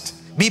harvest.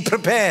 Be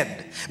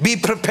prepared. Be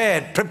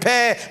prepared.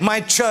 Prepare my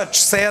church,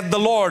 saith the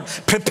Lord.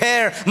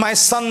 Prepare my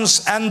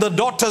sons and the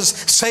daughters,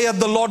 saith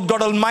the Lord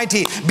God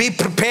Almighty. Be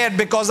prepared,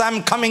 because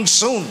I'm coming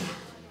soon.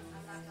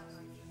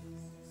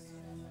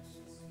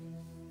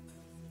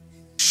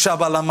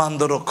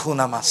 Shabalamandoro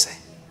kunamase.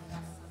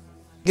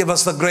 Give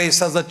us the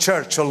grace as a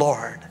church, O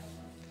Lord.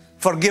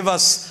 Forgive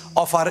us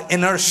of our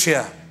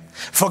inertia.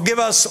 Forgive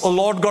us, O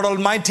Lord God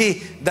Almighty,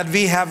 that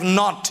we have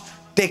not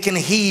taken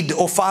heed,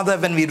 O Father,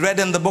 when we read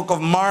in the book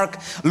of Mark,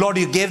 Lord,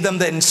 you gave them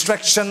the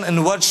instruction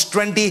in verse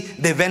 20.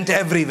 They went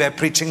everywhere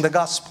preaching the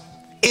gospel.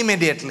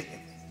 Immediately.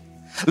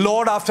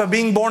 Lord, after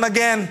being born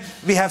again,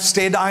 we have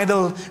stayed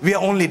idle. We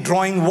are only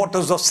drawing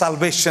waters of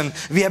salvation.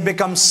 We have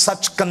become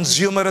such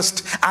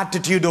consumerist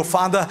attitude, oh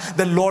Father,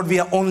 that Lord, we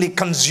are only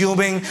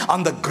consuming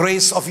on the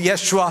grace of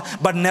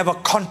Yeshua, but never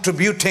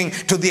contributing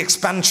to the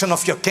expansion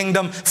of your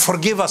kingdom.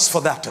 Forgive us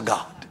for that, oh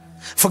God.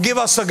 Forgive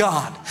us, O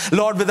God.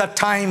 Lord, with our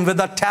time, with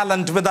our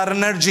talent, with our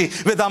energy,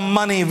 with our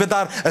money, with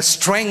our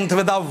strength,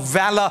 with our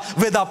valor,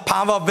 with our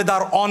power, with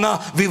our honor,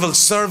 we will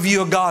serve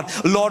you, O God.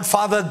 Lord,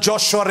 Father,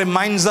 Joshua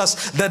reminds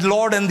us that,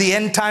 Lord, in the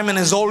end time, in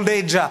his old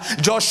age,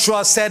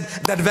 Joshua said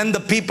that when the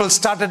people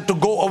started to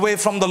go away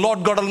from the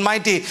Lord God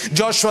Almighty,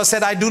 Joshua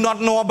said, I do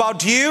not know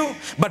about you,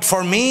 but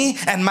for me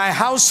and my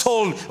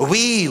household,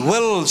 we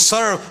will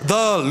serve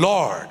the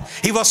Lord.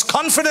 He was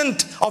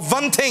confident of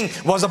one thing,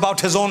 was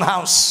about his own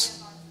house.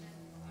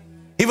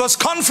 He was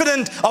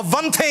confident of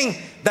one thing,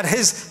 that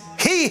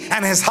he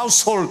and his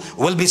household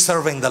will be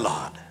serving the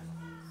Lord.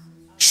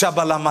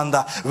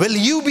 Shabalamanda. Will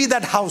you be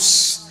that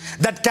house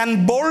that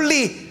can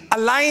boldly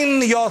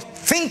align your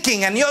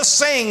thinking and your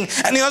saying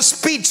and your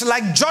speech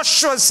like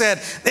Joshua said?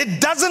 It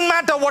doesn't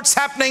matter what's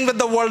happening with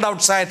the world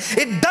outside.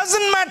 It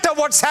doesn't matter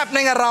what's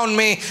happening around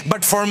me.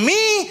 But for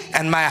me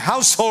and my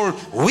household,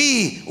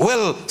 we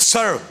will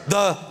serve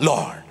the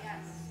Lord.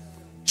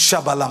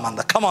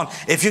 Shabalamanda. Come on,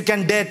 if you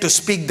can dare to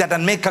speak that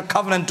and make a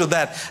covenant to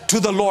that,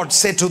 to the Lord,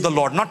 say to the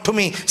Lord, not to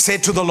me, say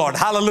to the Lord.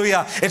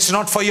 Hallelujah. It's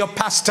not for your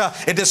pastor,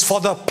 it is for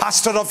the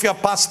pastor of your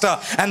pastor,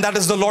 and that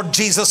is the Lord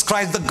Jesus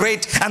Christ, the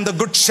great and the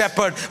good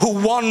shepherd, who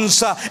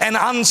wants an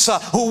answer,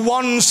 who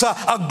wants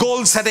a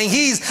goal setting.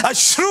 He's a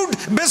shrewd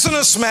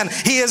businessman.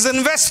 He has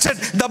invested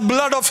the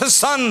blood of his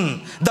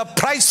son, the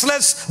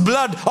priceless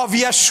blood of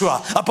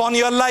Yeshua, upon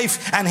your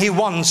life, and he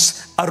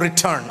wants a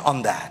return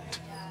on that.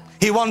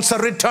 He wants a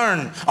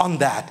return on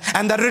that.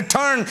 And the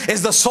return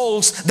is the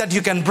souls that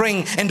you can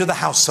bring into the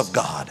house of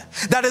God.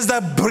 That is the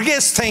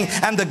biggest thing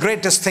and the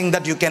greatest thing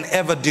that you can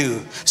ever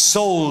do.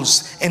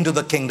 Souls into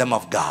the kingdom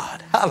of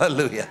God.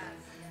 Hallelujah.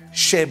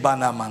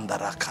 Shebana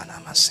mandara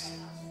kanamasi.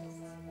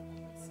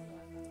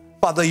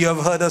 Father, you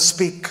have heard us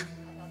speak.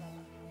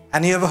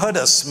 And you have heard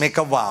us make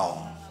a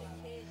vow.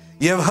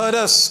 You have heard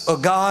us, oh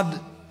God,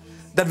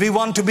 that we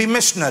want to be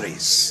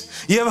missionaries.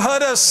 You have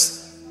heard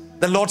us,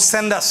 the Lord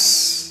send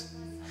us.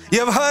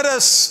 You have heard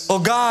us, oh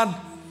God,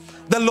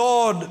 the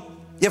Lord,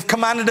 you have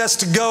commanded us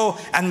to go,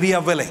 and we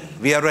are willing,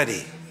 we are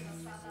ready.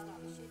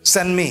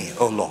 Send me,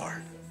 oh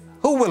Lord.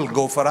 Who will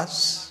go for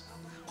us?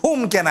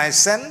 Whom can I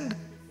send?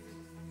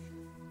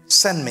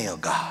 Send me, oh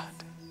God.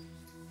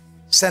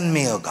 Send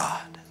me, oh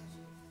God.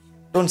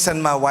 Don't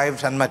send my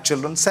wife and my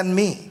children, send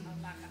me.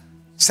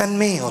 Send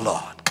me, oh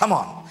Lord. Come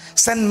on,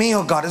 send me,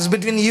 oh God. It's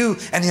between you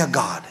and your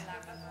God.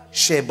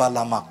 Send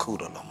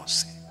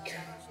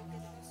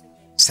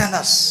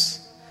us.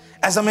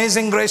 As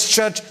Amazing Grace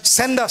Church,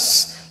 send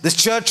us. This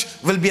church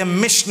will be a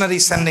missionary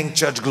sending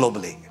church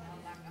globally.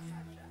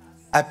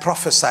 I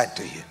prophesy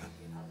to you.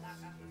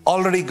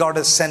 Already God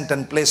has sent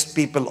and placed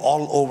people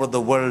all over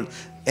the world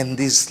in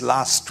these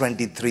last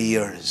 23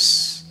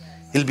 years.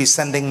 He'll be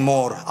sending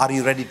more. Are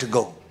you ready to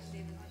go?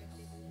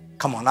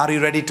 Come on, are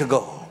you ready to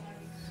go?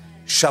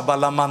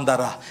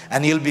 Shabalamandara.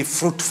 And you'll be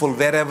fruitful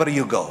wherever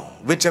you go.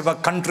 Whichever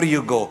country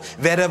you go.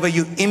 Wherever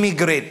you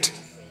immigrate.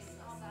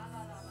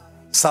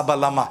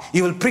 Sabalama,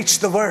 you will preach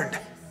the word,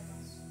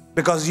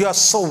 because you are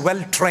so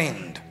well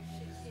trained,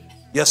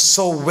 you're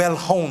so well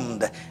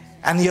honed,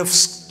 and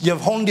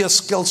you've honed your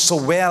skills so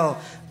well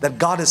that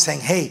God is saying,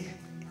 hey,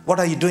 what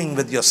are you doing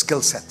with your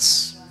skill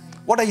sets?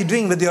 What are you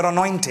doing with your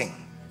anointing?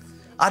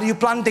 Are you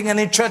planting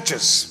any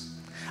churches?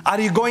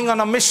 Are you going on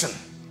a mission?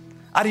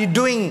 Are you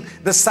doing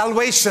the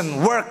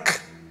salvation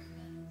work?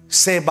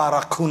 Se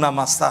barakuna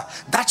masta.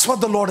 That's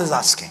what the Lord is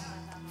asking.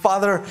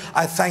 Father,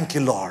 I thank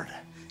you, Lord.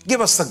 Give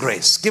us the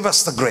grace. Give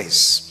us the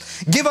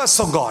grace. Give us,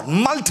 oh God,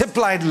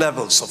 multiplied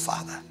levels, oh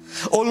Father.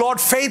 Oh Lord,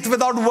 faith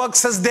without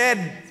works is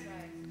dead.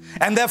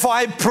 And therefore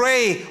I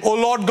pray, O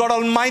Lord God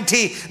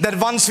Almighty, that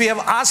once we have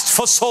asked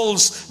for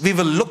souls, we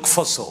will look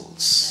for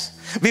souls.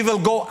 We will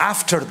go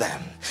after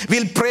them.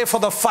 We'll pray for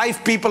the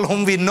 5 people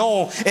whom we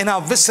know in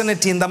our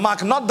vicinity, in the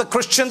market, not the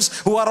Christians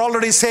who are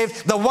already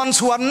saved, the ones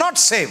who are not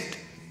saved.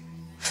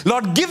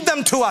 Lord, give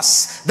them to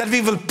us, that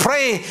we will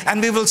pray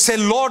and we will say,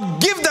 Lord,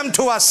 give them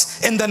to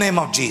us in the name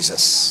of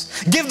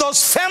Jesus. Give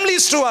those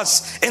families to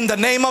us in the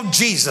name of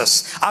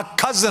Jesus. Our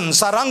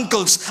cousins, our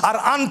uncles, our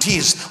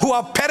aunties who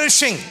are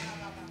perishing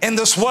in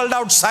this world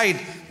outside,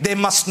 they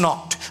must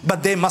not,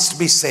 but they must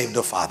be saved,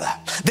 oh Father.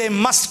 They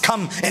must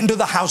come into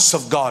the house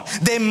of God.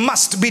 They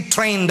must be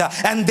trained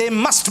and they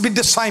must be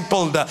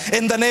discipled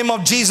in the name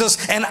of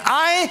Jesus. And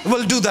I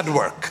will do that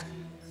work.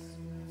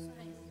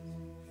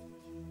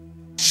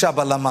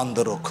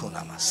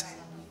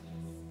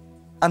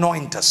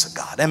 Anoint us,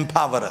 God.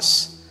 Empower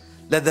us.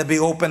 Let there be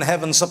open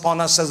heavens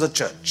upon us as a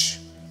church,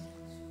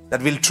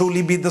 that we'll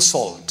truly be the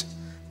salt,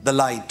 the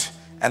light,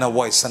 and a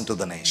voice unto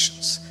the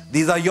nations.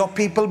 These are your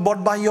people,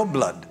 bought by your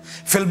blood,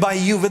 filled by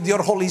you with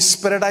your Holy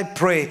Spirit. I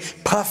pray,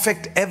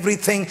 perfect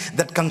everything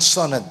that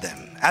concerneth them.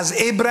 As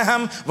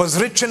Abraham was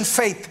rich in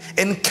faith,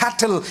 in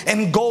cattle,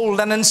 in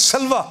gold, and in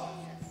silver,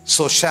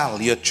 so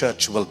shall your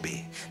church will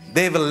be.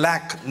 They will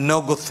lack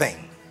no good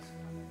thing,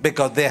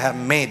 because they have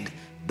made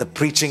the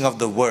preaching of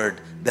the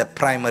word their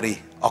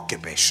primary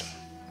occupation.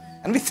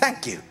 And we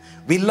thank you,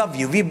 we love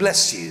you, we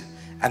bless you,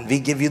 and we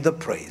give you the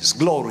praise,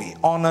 glory,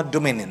 honor,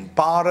 dominion,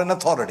 power, and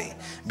authority,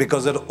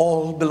 because it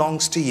all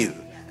belongs to you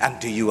and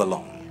to you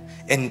alone.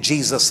 In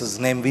Jesus'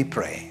 name we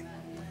pray.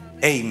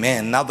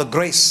 Amen. Now the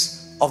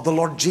grace of the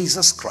Lord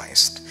Jesus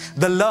Christ,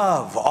 the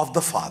love of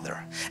the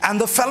Father,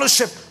 and the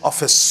fellowship of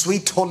His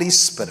sweet Holy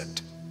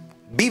Spirit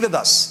be with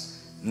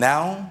us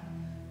now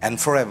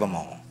and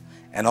forevermore.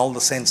 And all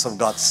the saints of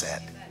God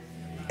said,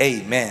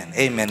 amen.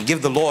 Amen.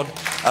 Give the Lord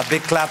a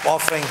big clap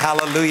offering.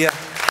 Hallelujah.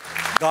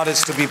 God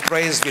is to be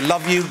praised. We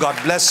love you. God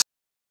bless you.